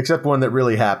 except one that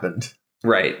really happened.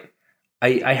 Right.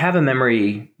 I have a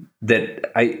memory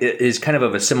that is kind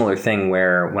of a similar thing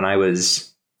where when I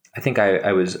was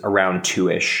around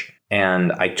 2-ish,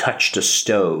 and I touched a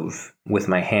stove with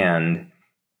my hand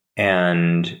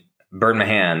and burned my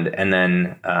hand, and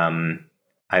then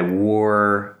I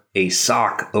wore a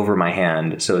sock over my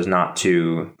hand so as not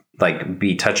to like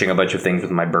be touching a bunch of things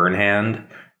with my burn hand.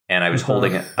 and I was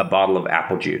holding a bottle of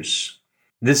apple juice.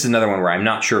 This is another one where I'm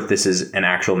not sure if this is an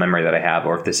actual memory that I have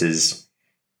or if this is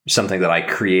something that I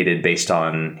created based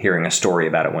on hearing a story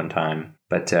about it one time.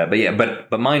 But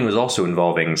mine was also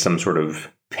involving some sort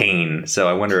of pain. So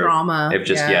I wonder Trauma.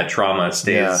 if trauma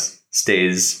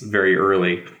stays very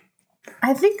early.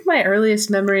 I think my earliest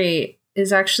memory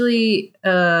is actually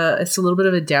it's a little bit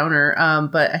of a downer,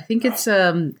 but I think it's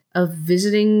of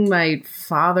visiting my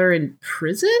father in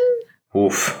prison.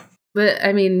 Oof. But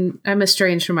I mean, I'm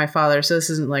estranged from my father, so this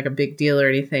isn't like a big deal or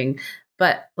anything.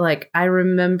 But like, I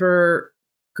remember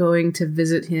going to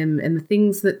visit him, and the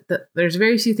things that there's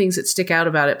very few things that stick out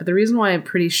about it. But the reason why I'm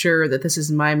pretty sure that this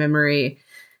is my memory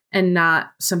and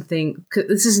not something, 'cause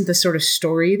this isn't the sort of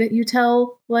story that you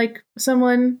tell like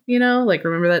someone, you know, like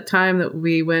remember that time that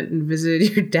we went and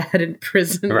visited your dad in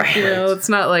prison, right? You know, it's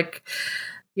not like,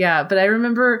 yeah. But I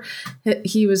remember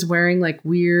he was wearing like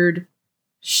weird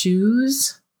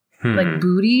shoes. Like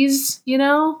booties, you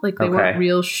know, like they weren't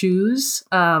real shoes.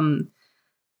 And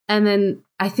then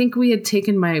I think we had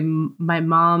taken my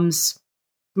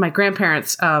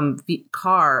grandparents'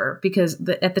 car because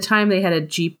at the time they had a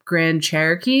Jeep Grand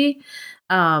Cherokee.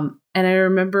 And I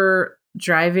remember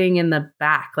driving in the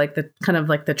back, like the kind of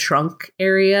like the trunk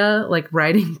area, like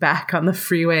riding back on the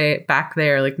freeway back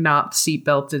there, like not seat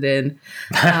belted in.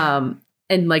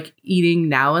 And like eating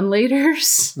now and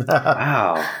laters.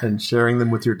 Wow. And sharing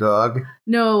them with your dog.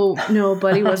 No,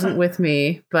 Buddy wasn't with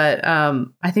me, but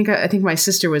I think my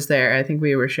sister was there. I think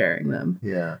we were sharing them.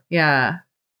 Yeah.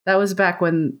 That was back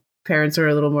when parents were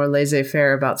a little more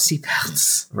laissez-faire about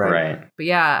seatbelts. Right. But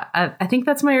yeah, I think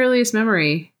that's my earliest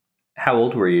memory. How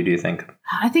old were you, do you think?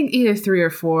 I think either 3 or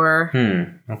 4.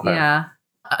 Okay. Yeah.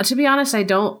 To be honest, I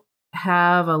don't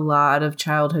have a lot of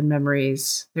childhood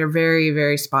memories. They're very,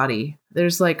 very spotty.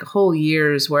 There's like whole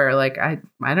years where like I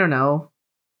don't know,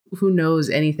 who knows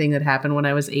anything that happened when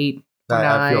I was 8 or 9.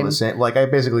 I feel the same. Like I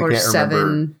basically can't 7.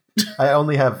 remember. I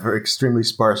only have extremely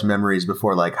sparse memories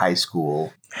before like high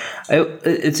school.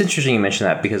 It's interesting you mention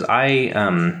that because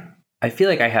I feel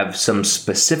like I have some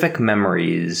specific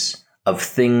memories of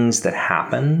things that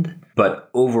happened, but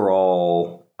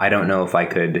overall, I don't know if I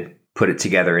could put it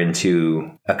together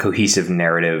into a cohesive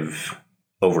narrative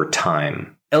over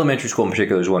time. Elementary school in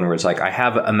particular is one where it's like I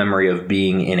have a memory of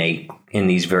being in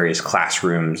these various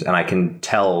classrooms, and I can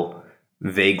tell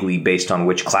vaguely based on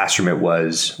which classroom it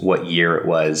was, what year it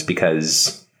was,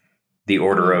 because the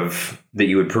order of that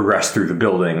you would progress through the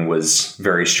building was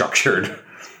very structured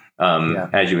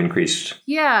as you increased.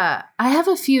 Yeah, I have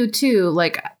a few too.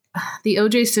 Like the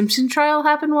O.J. Simpson trial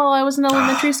happened while I was in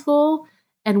elementary school,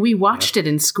 and we watched it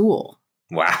in school.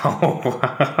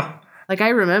 Wow. Like, I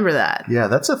remember that. Yeah,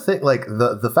 that's a thing. Like,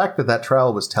 the fact that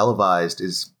trial was televised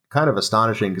is kind of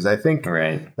astonishing because I think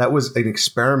that was an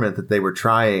experiment that they were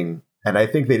trying, and I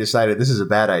think they decided this is a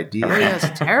bad idea. Oh, yeah, it's a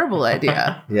terrible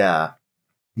idea. Yeah.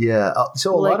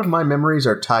 So a lot of my memories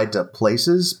are tied to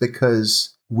places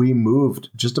because we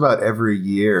moved just about every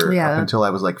year up until I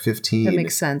was like 15. That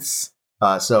makes sense.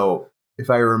 So if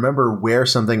I remember where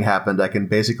something happened, I can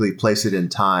basically place it in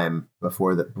time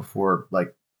before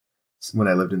like when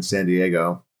I lived in San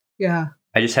Diego. Yeah.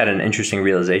 I just had an interesting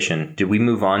realization. Did we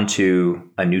move on to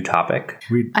a new topic?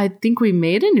 I think we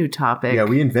made a new topic. Yeah,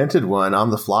 we invented one on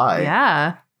the fly.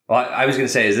 Yeah. Well, I was going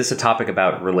to say, is this a topic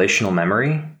about relational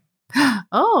memory?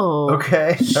 Oh.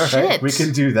 Okay. All right. We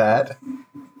can do that.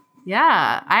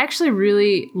 Yeah. I actually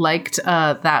really liked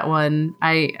that one.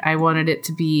 I wanted it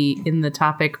to be in the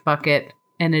topic bucket,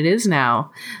 and it is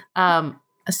now.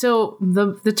 So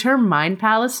the term mind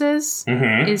palaces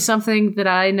is something that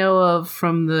I know of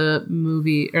from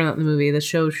the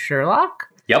show Sherlock.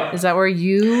 Yep. Is that where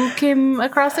you came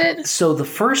across it? So the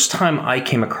first time I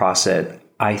came across it,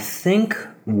 I think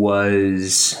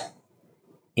was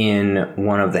in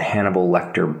one of the Hannibal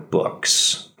Lecter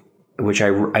books, which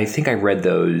I think I read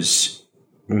those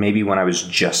maybe when I was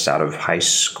just out of high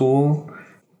school.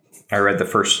 I read the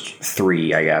first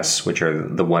 3, I guess, which are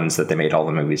the ones that they made all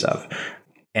the movies of.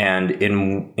 And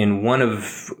in one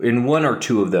or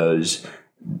two of those,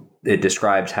 it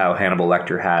describes how Hannibal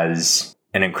Lecter has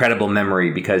an incredible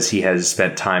memory because he has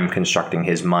spent time constructing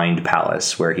his mind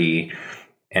palace, where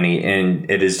and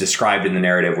it is described in the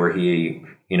narrative where he,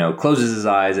 closes his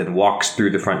eyes and walks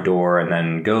through the front door and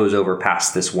then goes over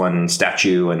past this one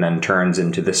statue and then turns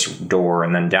into this door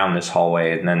and then down this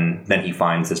hallway. And then he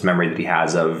finds this memory that he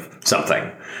has of something.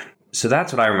 So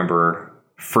that's what I remember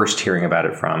first hearing about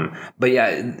it from. But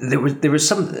yeah, there was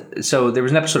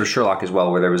an episode of Sherlock as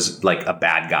well where there was like a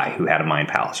bad guy who had a mind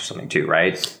palace or something too,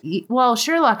 right? Well,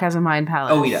 Sherlock has a mind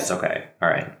palace. Oh, he does. Okay. All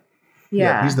right.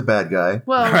 Yeah. He's the bad guy.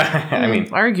 Well, I mean,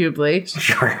 arguably.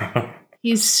 sure.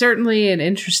 He's certainly an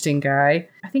interesting guy.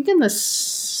 I think in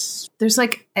this, there's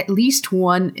like at least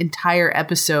one entire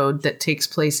episode that takes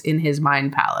place in his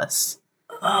mind palace.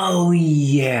 Oh,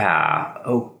 yeah.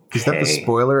 Okay. Is that the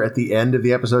spoiler at the end of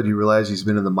the episode? You realize he's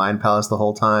been in the Mind Palace the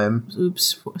whole time?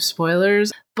 Oops,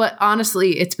 spoilers. But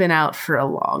honestly, it's been out for a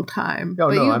long time. Oh,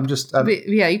 but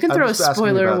no, you can throw a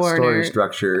spoiler warning story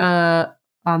structure.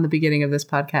 On the beginning of this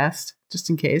podcast, just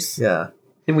in case. Yeah.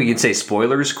 Then we could say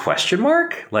spoilers, question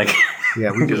mark? Like,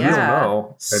 yeah, we just don't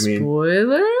know. I mean,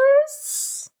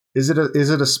 spoilers? Is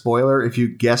it a spoiler if you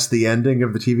guess the ending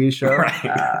of the TV show?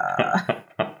 right.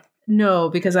 No,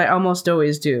 because I almost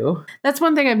always do. That's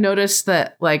one thing I've noticed,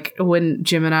 that like when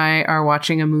Jim and I are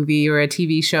watching a movie or a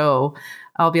TV show,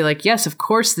 I'll be like, yes, of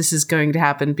course this is going to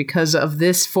happen because of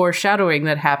this foreshadowing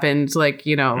that happened, like,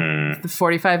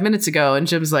 45 minutes ago. And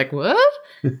Jim's like, what?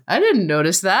 I didn't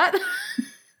notice that.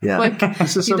 Yeah. Like,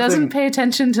 he doesn't pay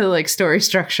attention to like story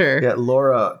structure. Yeah,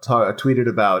 Laura tweeted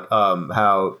about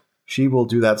how she will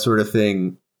do that sort of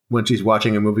thing when she's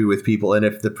watching a movie with people. And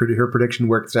if her prediction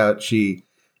works out, she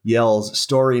yells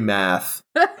story math.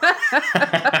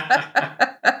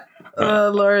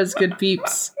 Oh, Laura's good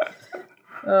peeps.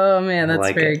 Oh man, that's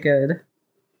like very good.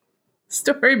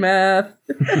 Story math.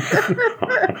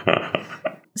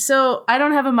 So I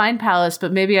don't have a mind palace,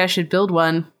 but maybe I should build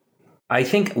one. I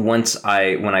think when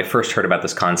I first heard about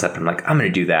this concept, I'm like, I'm going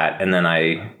to do that. And then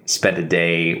I spent a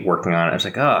day working on it. I was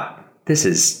like, this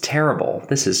is terrible.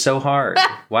 This is so hard.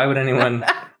 Why would anyone...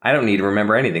 I don't need to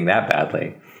remember anything that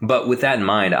badly. But with that in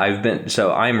mind,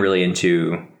 I'm really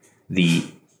into the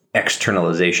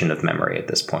externalization of memory at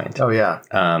this point. Oh, yeah.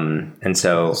 And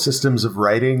so... systems of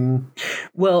writing?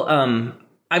 Well,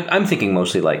 I'm thinking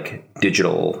mostly like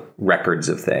digital records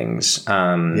of things.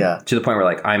 To the point where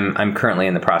like I'm currently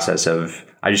in the process of,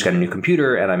 I just got a new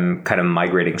computer and I'm kind of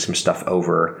migrating some stuff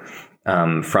over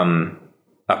from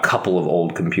a couple of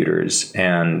old computers.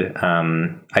 And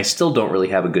I still don't really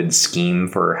have a good scheme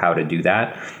for how to do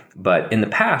that. But in the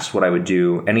past, what I would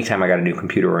do anytime I got a new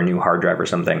computer or a new hard drive or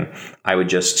something, I would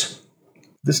just...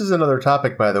 This is another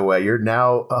topic, by the way. You're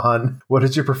now on, what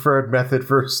is your preferred method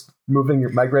for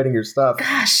migrating your stuff?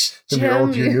 Gosh, from Jim, your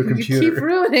old to your new computer. You keep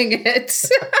ruining it.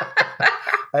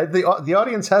 The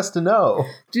audience has to know.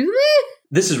 Do they?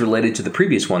 This is related to the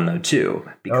previous one, though, too.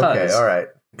 Because okay, all right.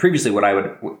 Previously, when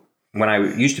I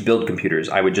used to build computers,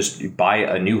 I would just buy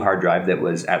a new hard drive that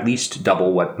was at least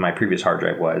double what my previous hard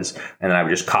drive was. And then I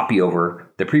would just copy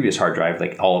over the previous hard drive,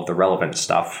 like all of the relevant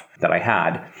stuff that I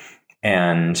had.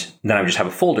 And then I would just have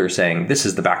a folder saying, this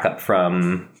is the backup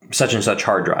from such and such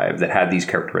hard drive that had these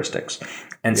characteristics.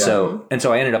 And so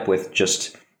I ended up with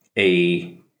just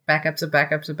a... Backups of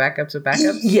backups of backups of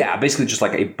backups? Yeah, basically just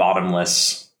like a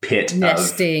bottomless pit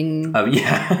nesting.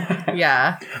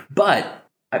 Yeah. But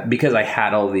because I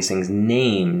had all of these things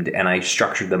named and I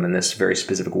structured them in this very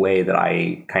specific way that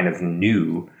I kind of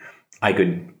knew, I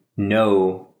could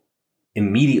know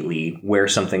immediately where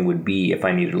something would be if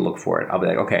I needed to look for it. I'll be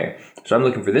like, okay, so I'm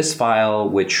looking for this file,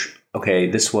 which, okay,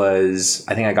 this was,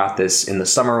 I think I got this in the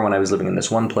summer when I was living in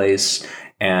this one place.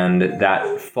 And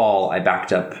that fall, I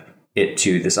backed up it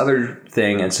to this other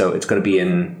thing. And so it's going to be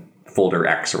in folder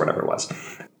X or whatever it was.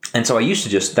 And so I used to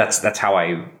just, that's how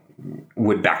I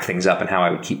would back things up and how I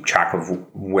would keep track of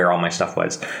where all my stuff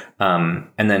was. And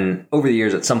then over the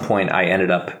years, at some point, I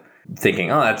ended up thinking,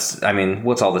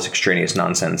 what's all this extraneous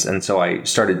nonsense? And so I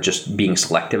started just being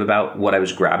selective about what I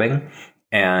was grabbing.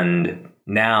 And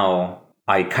now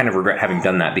I kind of regret having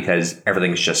done that because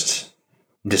everything's just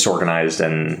disorganized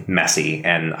and messy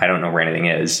and I don't know where anything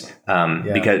is.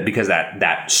 Because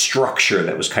that structure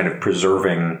that was kind of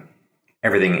preserving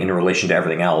everything in relation to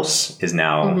everything else is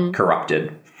now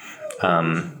corrupted.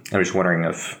 I was just wondering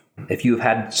if you've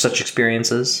had such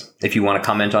experiences, if you want to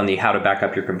comment on the how to back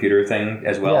up your computer thing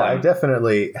as well. Yeah, I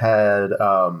definitely had,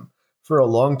 for a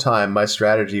long time, my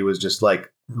strategy was just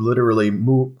like literally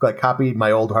copy my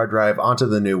old hard drive onto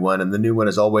the new one. And the new one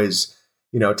is always,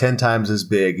 10 times as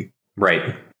big.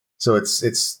 Right. So it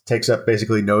takes up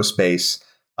basically no space.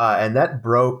 And that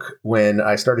broke when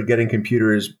I started getting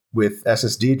computers with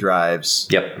SSD drives.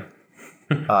 Yep.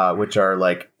 Which are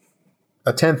like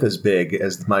a tenth as big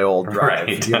as my old drive.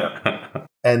 Right.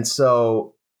 And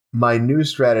so my new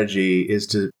strategy is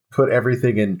to put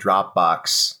everything in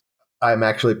Dropbox. I'm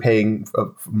actually paying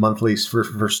monthly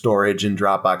for storage in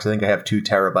Dropbox. I think I have 2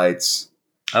 terabytes.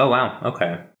 Oh, wow.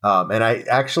 Okay. And I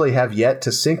actually have yet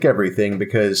to sync everything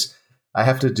because I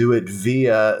have to do it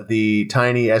via the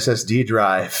tiny SSD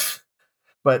drive.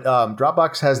 But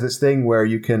Dropbox has this thing where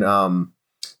you can,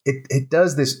 it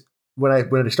does this when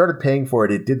I started paying for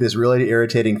it, it did this really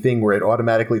irritating thing where it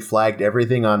automatically flagged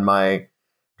everything on my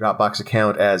Dropbox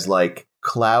account as like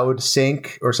cloud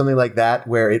sync or something like that,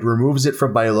 where it removes it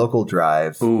from my local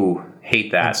drive. Ooh,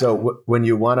 hate that. And so when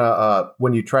you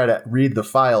when you try to read the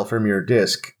file from your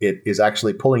disk, it is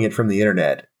actually pulling it from the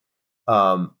internet.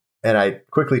 And I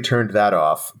quickly turned that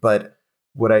off. But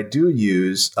what I do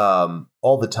use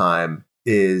all the time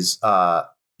is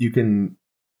you can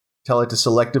tell it to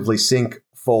selectively sync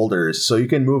folders. So you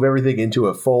can move everything into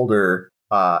a folder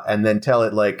and then tell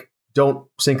it like, don't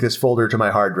sync this folder to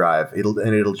my hard drive.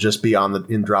 It'll just be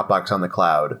in Dropbox on the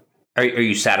cloud. Are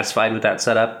you satisfied with that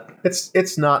setup?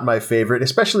 It's not my favorite,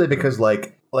 especially because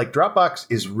like Dropbox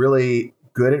is really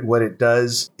good at what it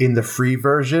does in the free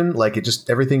version. Like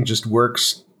everything just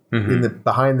works in the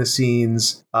behind the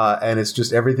scenes, and it's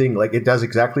just everything like it does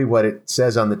exactly what it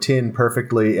says on the tin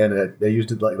perfectly. And I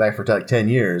used it like that for like 10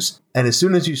 years. And as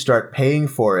soon as you start paying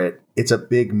for it, it's a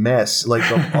big mess, like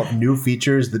of new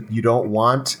features that you don't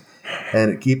want.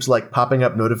 And it keeps like popping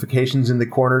up notifications in the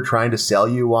corner trying to sell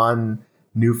you on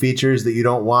new features that you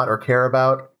don't want or care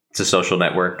about. It's a social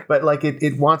network. But like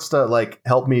it wants to like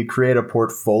help me create a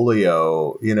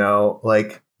portfolio,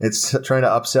 like it's trying to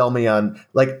upsell me on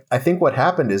like, I think what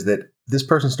happened is that this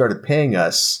person started paying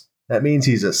us. That means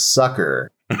he's a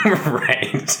sucker.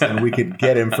 Right. And we could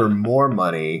get him for more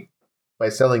money by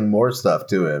selling more stuff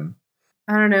to him.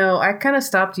 I don't know. I kind of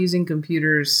stopped using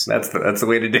computers. That's the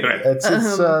way to do it.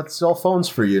 It's all phones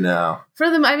for you now. For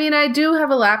them, I mean, I do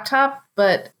have a laptop,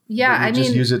 but yeah, but you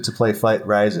just use it to play Fight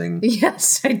Rising.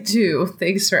 Yes, I do.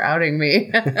 Thanks for outing me.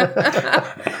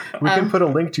 We can put a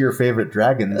link to your favorite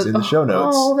dragons in the show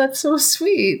notes. Oh, that's so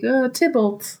sweet.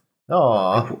 Tybalt.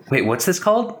 Oh, wait, what's this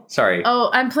called? Sorry. Oh,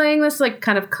 I'm playing this like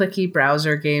kind of clicky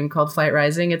browser game called Fight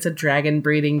Rising. It's a dragon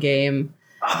breeding game.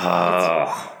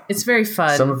 Oh. It's very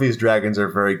fun. Some of these dragons are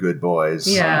very good boys.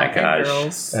 Yeah, oh my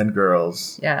gosh. and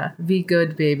girls. Yeah, be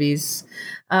good babies.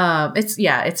 It's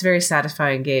a very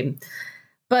satisfying game.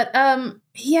 But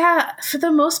yeah, for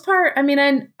the most part, I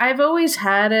mean, I've always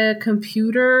had a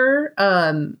computer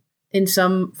in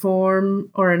some form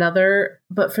or another,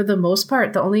 but for the most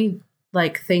part, the only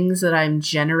like things that I'm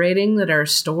generating that are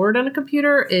stored on a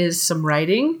computer is some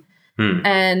writing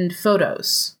and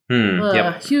photos.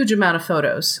 A huge amount of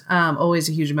photos. Always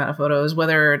a huge amount of photos,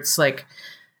 whether it's like,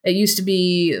 it used to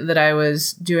be that I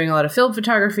was doing a lot of film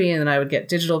photography and then I would get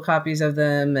digital copies of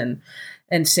them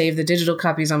and save the digital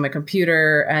copies on my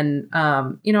computer. And,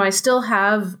 I still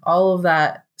have all of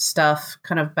that stuff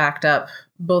kind of backed up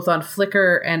both on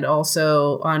Flickr and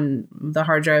also on the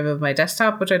hard drive of my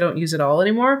desktop, which I don't use at all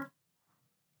anymore.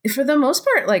 For the most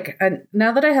part, like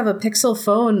now that I have a Pixel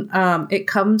phone, it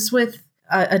comes with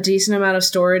a decent amount of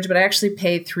storage, but I actually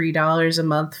pay $3 a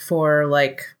month for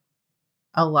like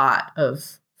a lot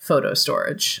of photo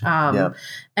storage. And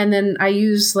then I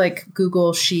use like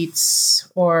Google Sheets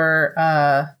or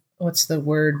what's the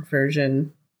Word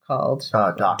version called?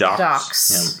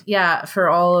 Docs. Yeah, for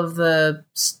all of the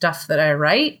stuff that I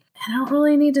write. I don't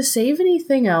really need to save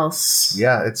anything else.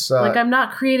 Yeah, it's like I'm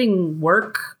not creating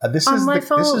work on my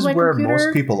phone. This is where computer.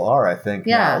 Most people are, I think.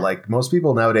 Yeah, now. Like most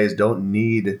people nowadays don't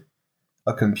need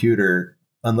a computer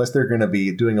unless they're going to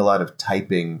be doing a lot of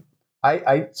typing.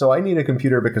 So I need a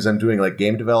computer because I'm doing like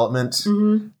game development.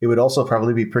 Mm-hmm. It would also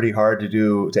probably be pretty hard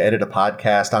to edit a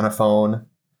podcast on a phone.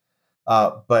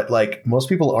 But like most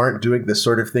people aren't doing the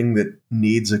sort of thing that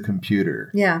needs a computer.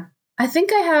 Yeah, I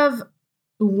think I have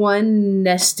one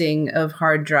nesting of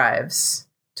hard drives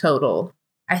total.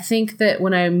 I think that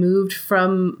when I moved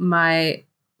from my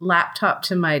laptop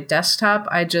to my desktop,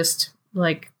 I just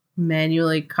like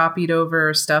manually copied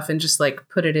over stuff and just like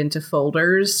put it into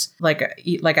folders like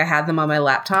I had them on my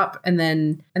laptop, and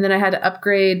then I had to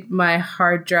upgrade my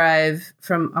hard drive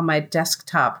from on my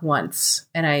desktop once,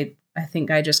 and I think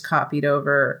I just copied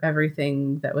over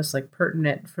everything that was like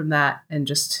pertinent from that, and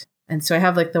so I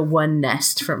have like the one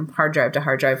nest from hard drive to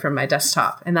hard drive from my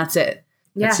desktop, and that's it.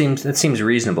 Yeah. That seems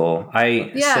reasonable.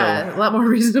 A lot more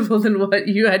reasonable than what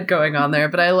you had going on there.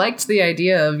 But I liked the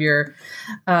idea of your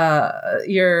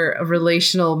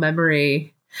relational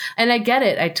memory, and I get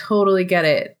it. I totally get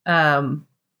it. I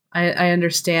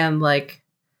understand like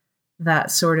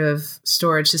that sort of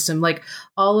storage system. Like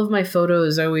all of my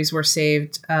photos always were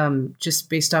saved just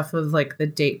based off of like the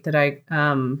date that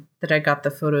I got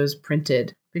the photos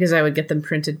printed, because I would get them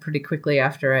printed pretty quickly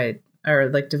after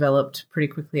developed pretty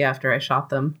quickly after I shot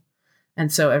them.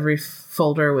 And so every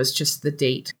folder was just the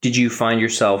date. Did you find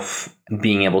yourself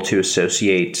being able to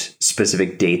associate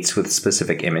specific dates with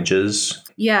specific images?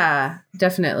 Yeah,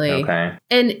 definitely. Okay.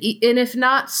 And if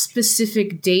not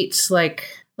specific dates, like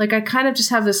like I kind of just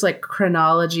have this like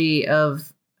chronology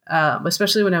of,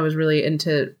 especially when I was really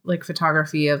into like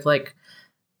photography, of like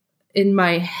in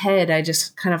my head, I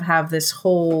just kind of have this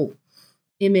whole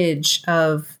image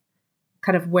of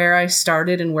kind of where I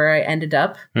started and where I ended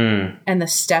up and the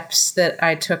steps that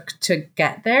I took to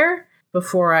get there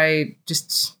before I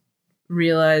just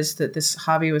realized that this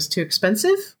hobby was too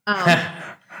expensive.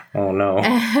 Oh no.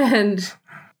 And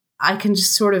I can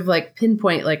just sort of like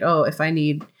pinpoint like, oh, if I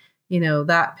need,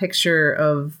 that picture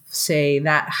of, say,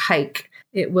 that hike,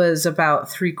 it was about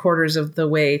 3/4 of the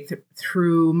way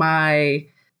through my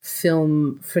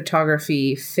film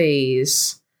photography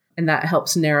phase. And that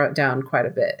helps narrow it down quite a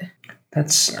bit.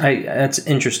 That's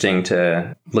interesting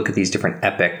to look at these different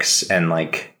epics and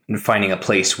like finding a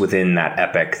place within that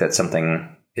epic that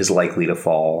something is likely to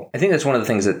fall. I think that's one of the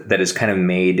things that has kind of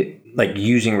made like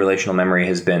using relational memory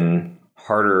has been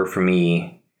harder for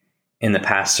me in the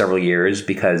past several years,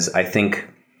 because I think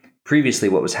previously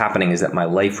what was happening is that my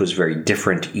life was very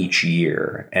different each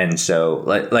year. And so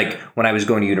like when I was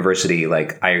going to university,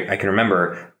 like I can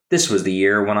remember this was the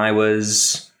year when I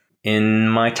was in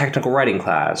my technical writing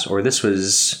class, or this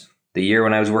was the year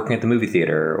when I was working at the movie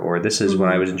theater, or this is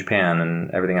when I was in Japan and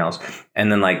everything else.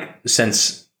 And then like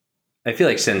since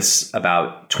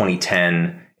about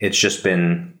 2010, it's just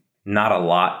been not a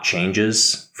lot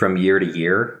changes from year to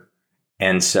year.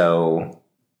 And so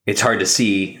it's hard to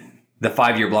see the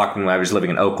 5-year block when I was living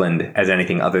in Oakland as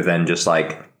anything other than just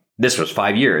like, this was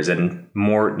 5 years and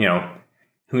more,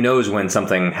 who knows when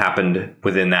something happened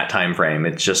within that time frame.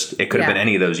 It could have been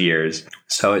any of those years.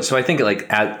 So I think like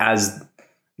as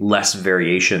less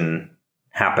variation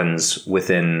happens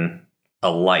within a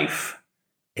life,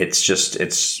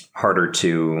 it's harder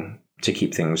to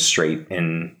keep things straight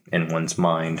in one's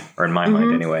mind, or in my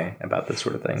mind anyway, about this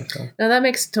sort of thing. So. No, that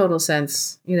makes total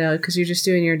sense, because you're just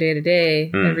doing your day to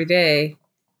day every day.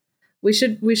 We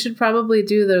should probably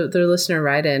do the listener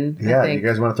write-in. Yeah, you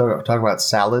guys want to talk about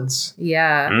salads?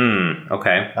 Yeah.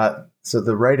 Okay. So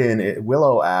the write-in,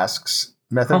 Willow asks,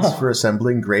 methods for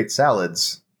assembling great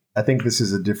salads. I think this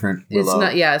is a different Willow.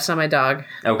 It's not my dog.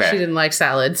 Okay. She didn't like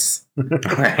salads.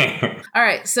 Right. All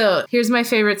right, so here's my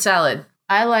favorite salad.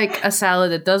 I like a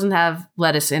salad that doesn't have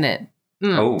lettuce in it.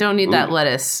 Don't need that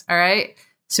lettuce. All right.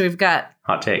 So we've got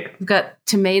hot take. We've got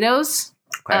tomatoes.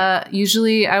 Okay.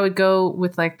 Usually I would go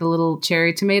with like the little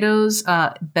cherry tomatoes.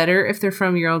 Better if they're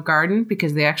from your own garden,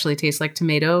 because they actually taste like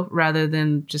tomato rather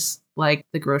than just like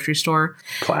the grocery store.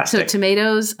 Plastic. So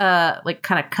tomatoes, like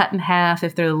kind of cut in half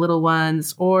if they're the little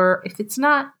ones, or if it's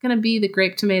not going to be the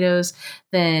grape tomatoes,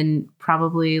 then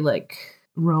probably like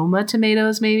Roma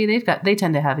tomatoes. Maybe they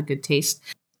tend to have a good taste.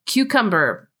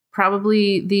 Cucumber,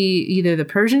 probably either the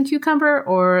Persian cucumber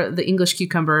or the English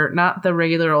cucumber, not the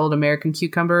regular old American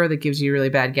cucumber that gives you really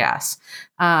bad gas.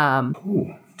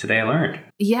 Today I learned.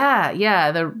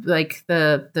 Yeah.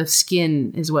 The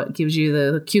skin is what gives you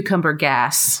the cucumber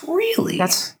gas. Really?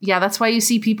 That's why you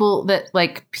see people that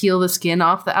like peel the skin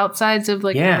off the outsides of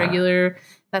like the regular.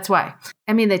 That's why.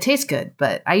 I mean, they taste good,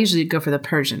 but I usually go for the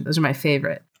Persian. Those are my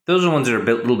favorite. Those are the ones that are a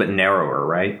little bit narrower,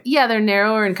 right? Yeah, they're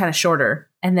narrower and kind of shorter.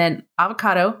 And then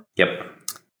avocado. Yep.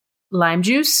 Lime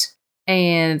juice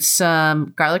and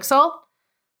some garlic salt.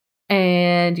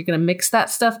 And you're going to mix that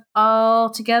stuff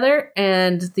all together.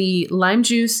 And the lime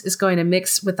juice is going to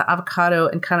mix with the avocado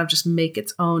and kind of just make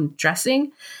its own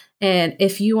dressing. And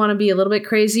if you want to be a little bit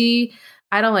crazy,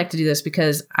 I don't like to do this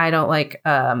because I don't like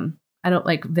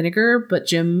vinegar, but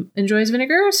Jim enjoys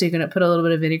vinegar. So you're going to put a little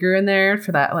bit of vinegar in there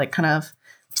for that, like kind of.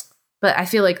 But I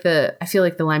feel like the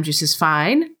lime juice is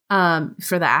fine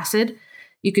for the acid.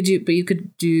 You could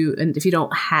do, and if you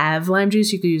don't have lime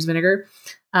juice, you could use vinegar.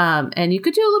 And you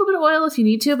could do a little bit of oil if you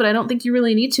need to, but I don't think you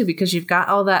really need to because you've got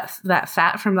all that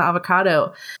fat from the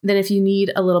avocado. Then if you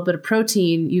need a little bit of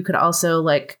protein, you could also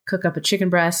like cook up a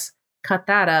chicken breast, cut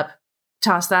that up,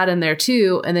 toss that in there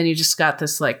too. And then you just got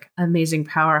this like amazing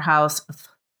powerhouse of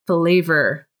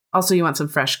flavor. Also, you want some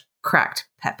fresh cracked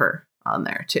pepper on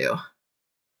there too.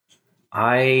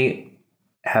 I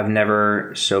have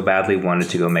never so badly wanted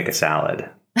to go make a salad.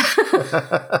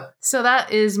 So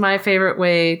that is my favorite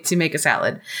way to make a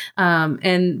salad.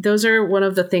 And those are one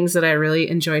of the things that I really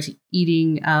enjoy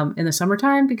eating in the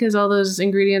summertime because all those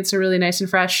ingredients are really nice and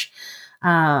fresh.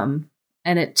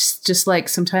 And it's just like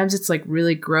sometimes it's like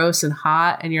really gross and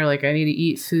hot and you're like, I need to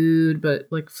eat food, but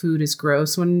like food is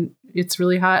gross when it's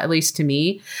really hot, at least to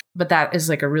me. But that is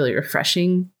like a really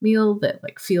refreshing meal that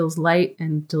like feels light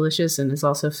and delicious and is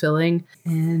also filling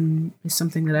and is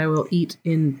something that I will eat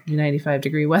in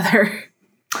 95-degree weather.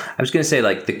 I was going to say,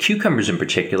 like, the cucumbers in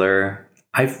particular,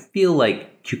 I feel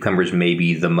like cucumbers may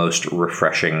be the most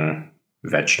refreshing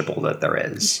vegetable that there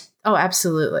is. Oh,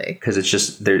 absolutely. Because it's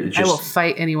just I will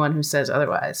fight anyone who says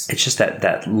otherwise. It's just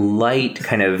that light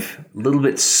kind of little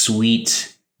bit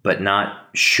sweet, but not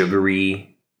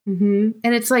sugary. And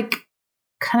it's like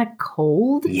kind of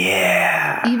cold.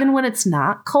 Yeah. Even when it's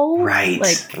not cold. Right.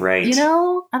 Like, right. You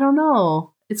know, I don't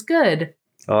know. It's good.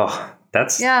 Oh,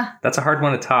 that's a hard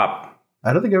one to top.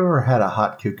 I don't think I've ever had a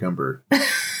hot cucumber.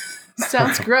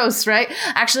 Sounds gross, right?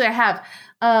 Actually, I have.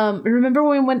 Remember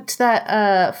when we went to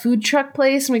that food truck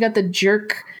place and we got the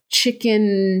jerk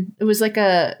chicken? It was like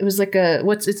a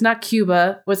it's not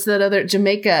Cuba. What's that other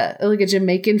Jamaica? Like a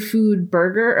Jamaican food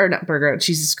burger or not burger?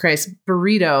 Jesus Christ,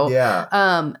 burrito.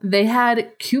 Yeah. They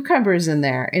had cucumbers in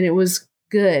there and it was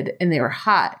good and they were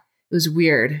hot. It was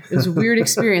weird. It was a weird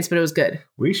experience, but it was good.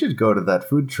 We should go to that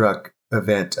food truck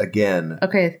event again.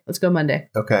 Okay, let's go Monday.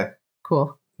 Okay.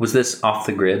 Cool. Was this off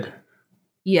the grid?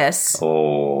 Yes.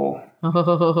 Oh,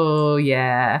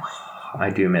 yeah.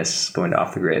 I do miss going to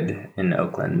Off the Grid in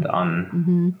Oakland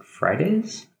on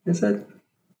Fridays, is it?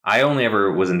 I only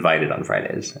ever was invited on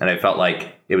Fridays, and I felt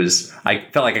like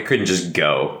I couldn't just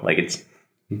go. Like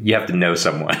you have to know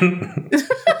someone.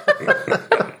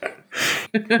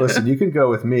 Listen, you can go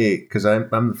with me because I'm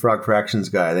the Frog Fractions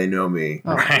guy. They know me.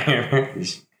 Oh. I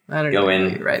don't go know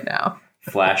in right now.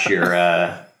 Flash your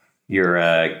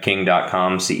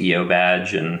King.com CEO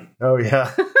badge and oh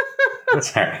yeah.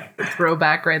 Sorry.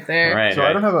 Throwback right there. Right, So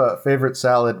I don't have a favorite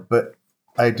salad, but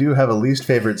I do have a least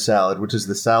favorite salad, which is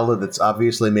the salad that's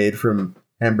obviously made from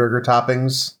hamburger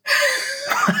toppings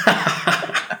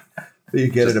that you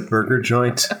get at a burger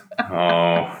joint.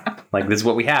 Oh, like this is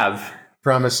what we have.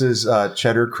 Promises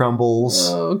cheddar crumbles.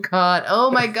 Oh God!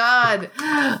 Oh my God!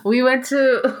 We went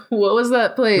to what was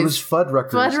that place? It was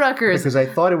Fuddruckers. Fuddruckers. Because I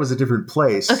thought it was a different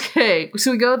place. Okay, so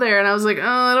we go there, and I was like, "Oh,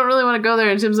 I don't really want to go there."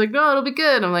 And Tim's like, "No, it'll be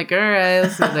good." I'm like, "All right,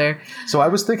 let's go there." So I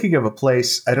was thinking of a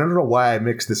place. I don't know why I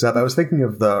mixed this up. I was thinking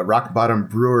of the Rock Bottom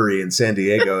Brewery in San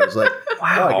Diego. I was like,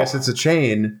 wow. Oh, I guess it's a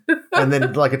chain. And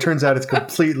then, like, it turns out it's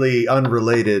completely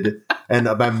unrelated. And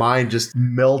my mind just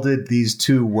melded these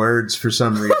two words for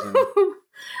some reason.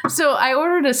 So I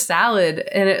ordered a salad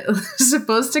and it was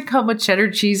supposed to come with cheddar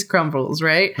cheese crumbles,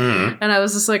 right? Mm. And I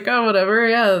was just like, oh, whatever.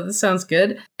 Yeah, this sounds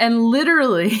good. And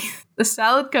literally the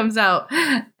salad comes out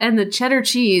and the cheddar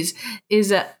cheese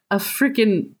is a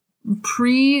freaking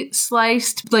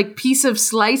pre-sliced like piece of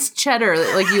sliced cheddar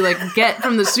that like you like get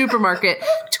from the supermarket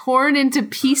torn into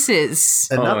pieces.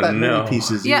 And not that no. many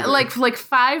pieces Yeah, either. like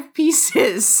 5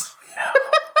 pieces.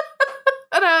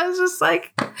 And I was just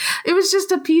like, it was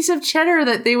just a piece of cheddar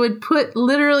that they would put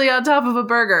literally on top of a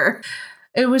burger.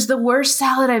 It was the worst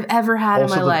salad I've ever had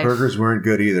also, in my life. the burgers weren't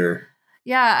good either.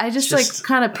 Yeah, I just like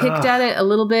kind of picked at it a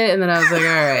little bit, and then I was like, all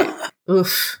right,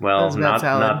 oof. that Well, was a bad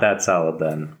salad. not that salad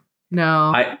then.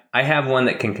 No. I have one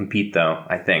that can compete though,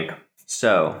 I think.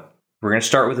 So we're going to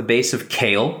start with a base of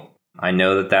kale. I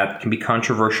know that can be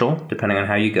controversial depending on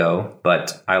how you go,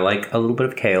 but I like a little bit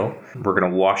of kale. We're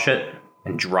going to wash it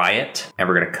and dry it, and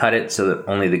we're going to cut it so that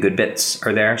only the good bits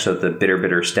are there, so that the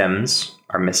bitter stems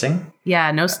are missing. Yeah,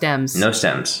 no stems. No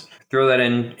stems. Throw that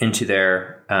into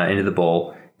the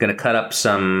bowl. Going to cut up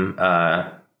some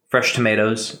fresh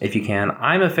tomatoes if you can.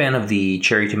 I'm a fan of the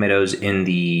cherry tomatoes in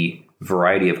the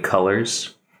variety of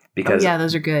colors because yeah,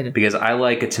 those are good. Because I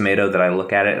like a tomato that I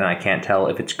look at it and I can't tell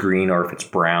if it's green or if it's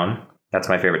brown. That's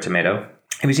my favorite tomato.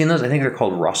 Have you seen those? I think they're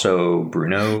called Rosso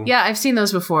Bruno. Yeah, I've seen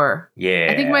those before. Yeah.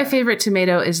 I think my favorite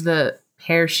tomato is the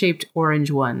pear-shaped orange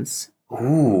ones.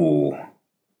 Ooh,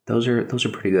 those are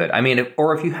pretty good. I mean, if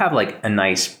you have like a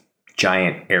nice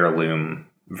giant heirloom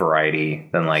variety,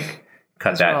 then like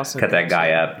cut that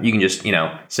guy up. You can just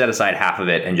set aside half of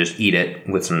it and just eat it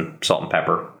with some salt and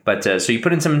pepper. But so you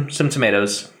put in some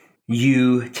tomatoes.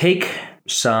 You take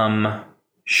some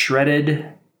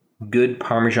shredded good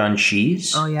Parmesan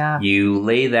cheese. Oh, yeah. You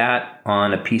lay that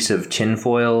on a piece of tin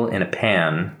foil in a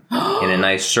pan in a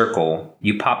nice circle.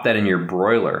 You pop that in your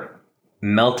broiler.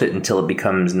 Melt it until it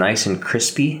becomes nice and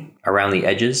crispy around the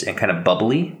edges and kind of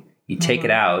bubbly. You take it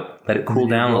out, let it cool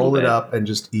down a little bit. Roll it up and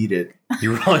just eat it.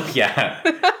 You roll it, yeah.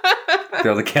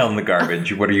 Throw the kale in the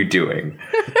garbage. What are you doing?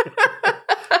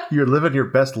 You're living your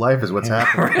best life is what's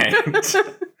happening. Right.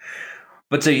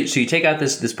 But so you take out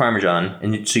this Parmesan,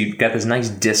 and so you've got this nice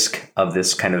disc of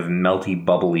this kind of melty,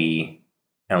 bubbly,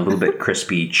 and a little bit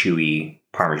crispy, chewy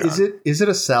Parmesan. Is it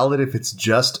a salad if it's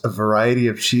just a variety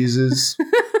of cheeses?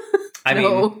 I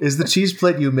mean, is the cheese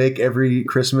plate you make every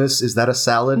Christmas, is that a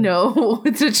salad? No,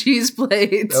 it's a cheese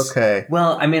plate. Okay.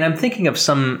 well, I mean, I'm thinking of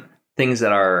some things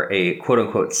that are a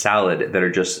quote-unquote salad that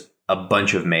are just a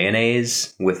bunch of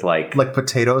mayonnaise with like Like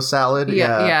potato salad?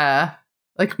 Yeah.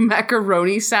 like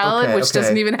macaroni salad, Okay, which okay.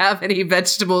 doesn't even have any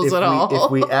vegetables at all.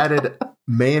 If we added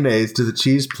mayonnaise to the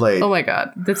cheese plate, oh my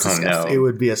god, that's Oh, no. disgusting. it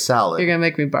would be a salad. You're gonna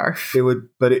make me barf. It would,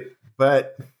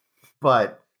 but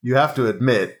you have to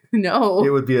admit No, it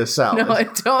would be a salad. no, I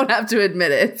don't have to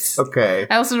admit it. Okay,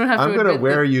 I also don't have I'm to. gonna admit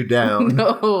wear you down.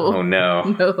 No, Oh no.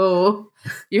 no,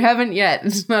 you haven't yet.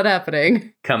 It's not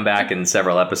happening. Come back in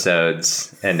several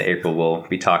episodes, and April will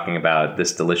be talking about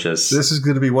this delicious. This is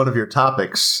going to be one of your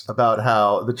topics about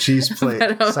how the cheese plate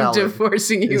But I'm salad.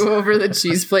 divorcing you over the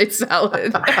cheese plate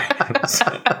salad.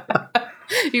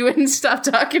 You wouldn't stop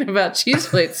talking about cheese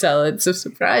plate salad, so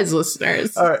surprise,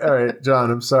 listeners. All right, John.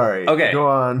 I'm sorry. Okay. Go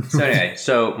on. So anyway,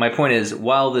 so my point is,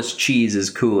 while this cheese is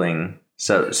cooling,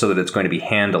 so that it's going to be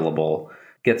handleable,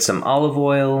 get some olive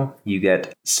oil. You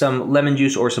get some lemon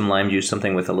juice or some lime juice,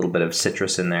 something with a little bit of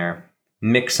citrus in there.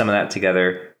 Mix some of that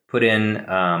together. Put in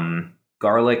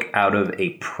garlic out of a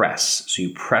press. So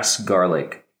you press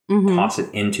garlic, toss it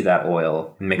into that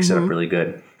oil, and mix it up really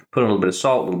good. Put in a little bit of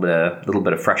salt, a little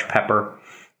bit of fresh pepper.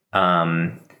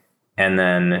 And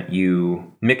then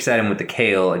you mix that in with the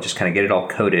kale and just kind of get it all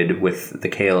coated with the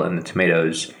kale and the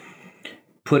tomatoes.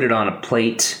 Put it on a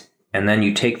plate, and then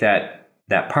you take that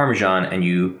Parmesan and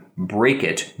you break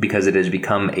it because it has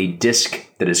become a disc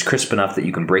that is crisp enough that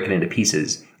you can break it into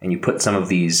pieces. And you put some of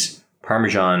these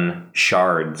Parmesan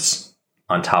shards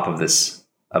on top of this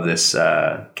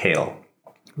kale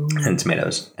and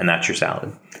tomatoes, and that's your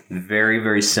salad. Very,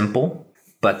 very simple.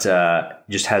 But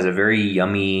just has a very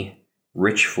yummy,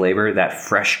 rich flavor. That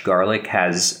fresh garlic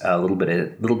has a little bit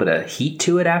of heat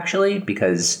to it, actually,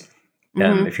 because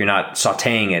if you're not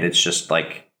sautéing it, it's just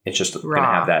going to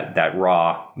have that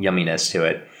raw yumminess to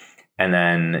it. And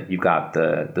then you've got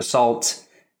the salt,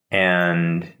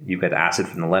 and you've got the acid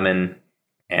from the lemon,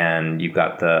 and you've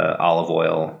got the olive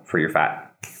oil for your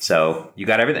fat. So you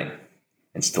got everything.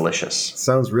 It's delicious.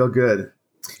 Sounds real good.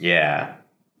 Yeah,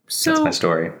 So, that's my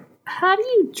story. how do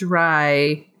you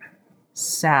dry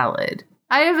salad?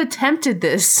 I have attempted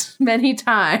this many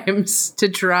times to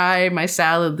dry my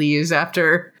salad leaves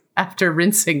after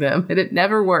rinsing them, and it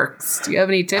never works. Do you have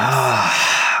any tips?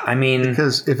 I mean,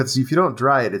 Because if you don't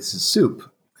dry it, it's a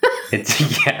soup. it's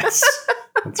yes,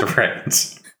 that's right.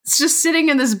 It's just sitting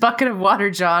in this bucket of water,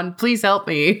 John. Please help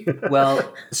me. Well,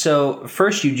 so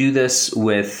first you do this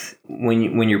with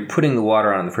when you're putting the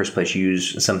water on in the first place. You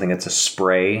use something that's a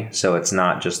spray, so it's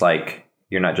not just like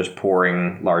you're not just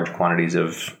pouring large quantities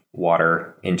of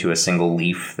water into a single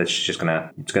leaf. That's just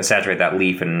gonna saturate that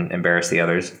leaf and embarrass the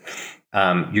others.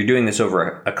 You're doing this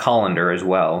over a colander as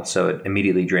well, so it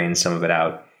immediately drains some of it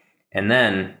out. And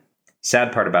then,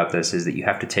 sad part about this is that you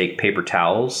have to take paper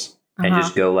towels and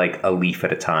just go like a leaf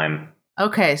at a time.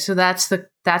 Okay, so that's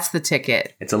the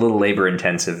ticket. It's a little labor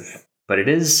intensive, but it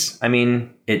is. I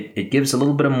mean, it gives a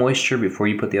little bit of moisture before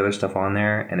you put the other stuff on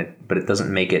there, but it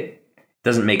doesn't make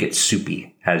it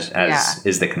soupy as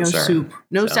is the concern. No soup.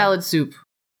 No salad soup.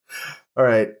 All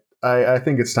right. I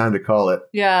think it's time to call it.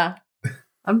 Yeah.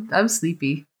 I'm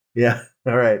sleepy. Yeah.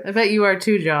 All right. I bet you are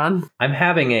too, John. I'm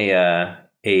having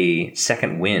a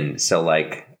second wind, so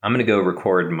like I'm gonna go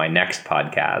record my next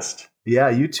podcast. Yeah,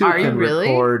 you two Are you can really?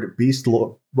 record Beast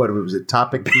Lord. What was it?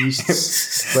 Topic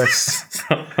Beasts.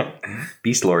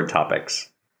 Beast Lord topics.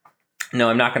 No,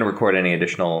 I'm not going to record any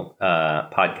additional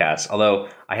podcasts. Although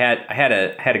I had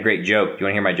a great joke. Do you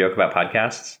want to hear my joke about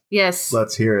podcasts? Yes.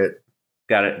 Let's hear it.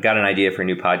 Got an idea for a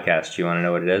new podcast. Do you want to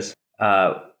know what it is?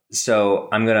 So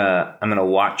I'm gonna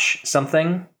watch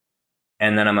something,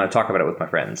 and then I'm gonna talk about it with my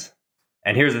friends.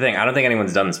 And here's the thing: I don't think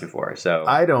anyone's done this before. So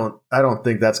I don't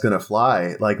think that's gonna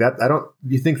fly like that.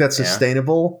 You think that's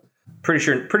sustainable? Pretty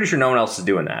sure no one else is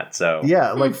doing that. So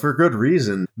Yeah, like for good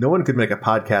reason. No one could make a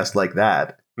podcast like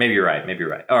that. maybe you're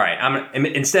right. All right.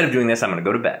 Instead of doing this, I'm gonna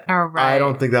go to bed. All right. I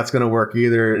don't think that's gonna work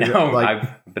either. No, Like,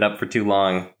 I've been up for too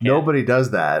long. nobody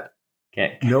does that.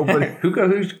 Can't. Nobody. who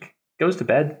goes to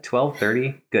bed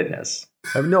 12:30? Goodness.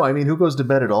 I mean, who goes to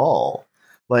bed at all?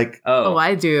 Like, Oh,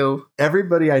 I do.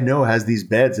 everybody I know has these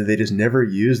beds and they just never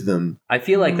use them. I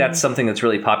feel like that's something that's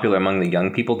really popular among the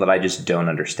young people that I just don't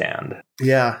understand.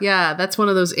 Yeah. Yeah, that's one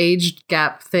of those age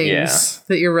gap things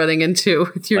that you're running into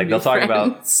with your Like new they'll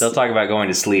friends. talk about going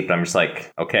to sleep, and I'm just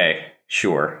like, okay,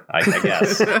 sure, I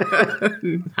guess.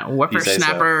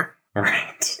 Whippersnapper.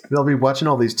 Right. They'll be watching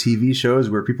all these TV shows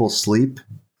where people sleep.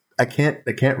 I can't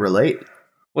relate.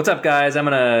 What's up, guys? I'm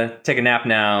gonna take a nap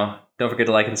now. Don't forget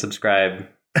to like and subscribe.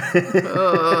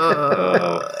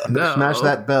 No. Smash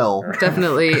that bell.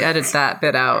 Definitely edit that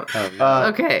bit out.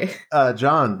 Okay.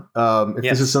 John, if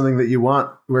Yes. this is something that you want,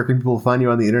 where can people find you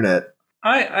on the internet?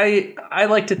 I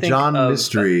like to think John of,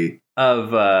 Mystery.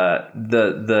 of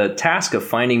the task of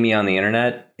finding me on the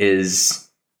internet is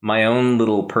my own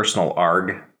little personal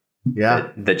ARG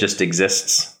that just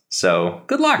exists. So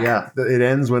good luck. Yeah, it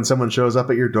ends when someone shows up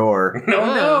at your door.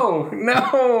 No,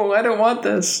 I don't want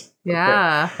this.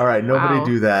 Yeah. Okay. All right, nobody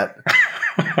do that.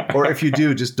 Or if you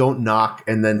do, just don't knock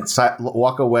and then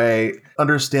walk away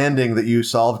understanding that you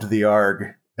solved the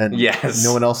ARG and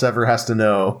no one else ever has to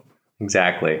know.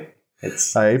 Exactly.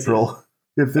 Hi, April.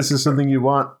 If this is something you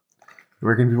want,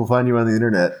 where can people find you on the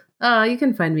internet? You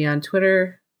can find me on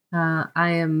Twitter. I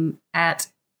am at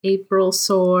April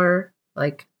Soar,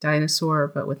 like dinosaur,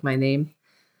 but with my name.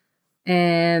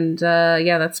 And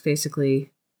that's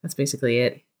basically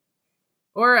it.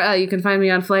 Or you can find me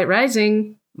on Flight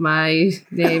Rising. My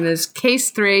name is Case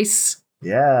Thrace.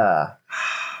 Yeah.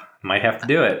 Might have to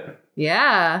do it.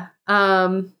 Yeah.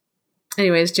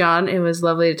 Anyways, John, it was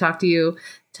lovely to talk to you.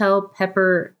 Tell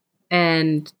Pepper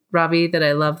and Robbie that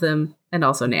I love them, and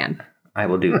also Nan. I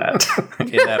will do that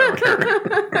in that order.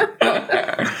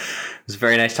 It was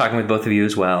very nice talking with both of you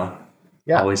as well.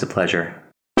 Yeah. Always a pleasure.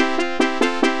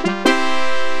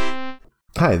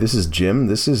 Hi, this is Jim.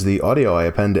 This is the audio I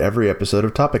append to every episode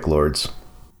of Topic Lords.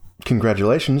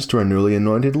 Congratulations to our newly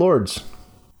anointed lords.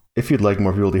 If you'd like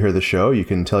more people to hear the show, you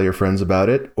can tell your friends about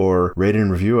it or rate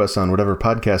and review us on whatever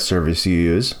podcast service you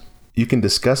use. You can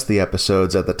discuss the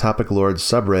episodes at the Topic Lords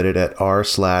subreddit at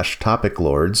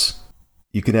r/topiclords.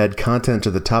 You can add content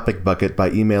to the topic bucket by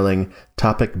emailing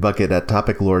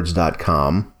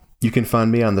topicbucket@topiclords.com. You can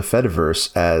find me on the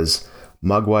Fediverse as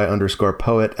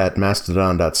mogwai_poet at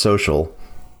mastodon.social.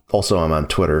 Also, I'm on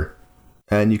Twitter.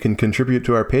 And you can contribute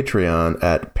to our Patreon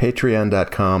at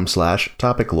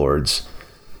patreon.com/topiclords.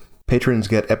 Patrons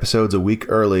get episodes a week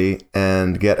early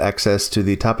and get access to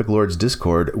the Topic Lords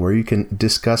Discord, where you can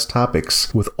discuss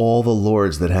topics with all the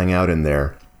lords that hang out in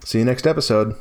there. See you next episode.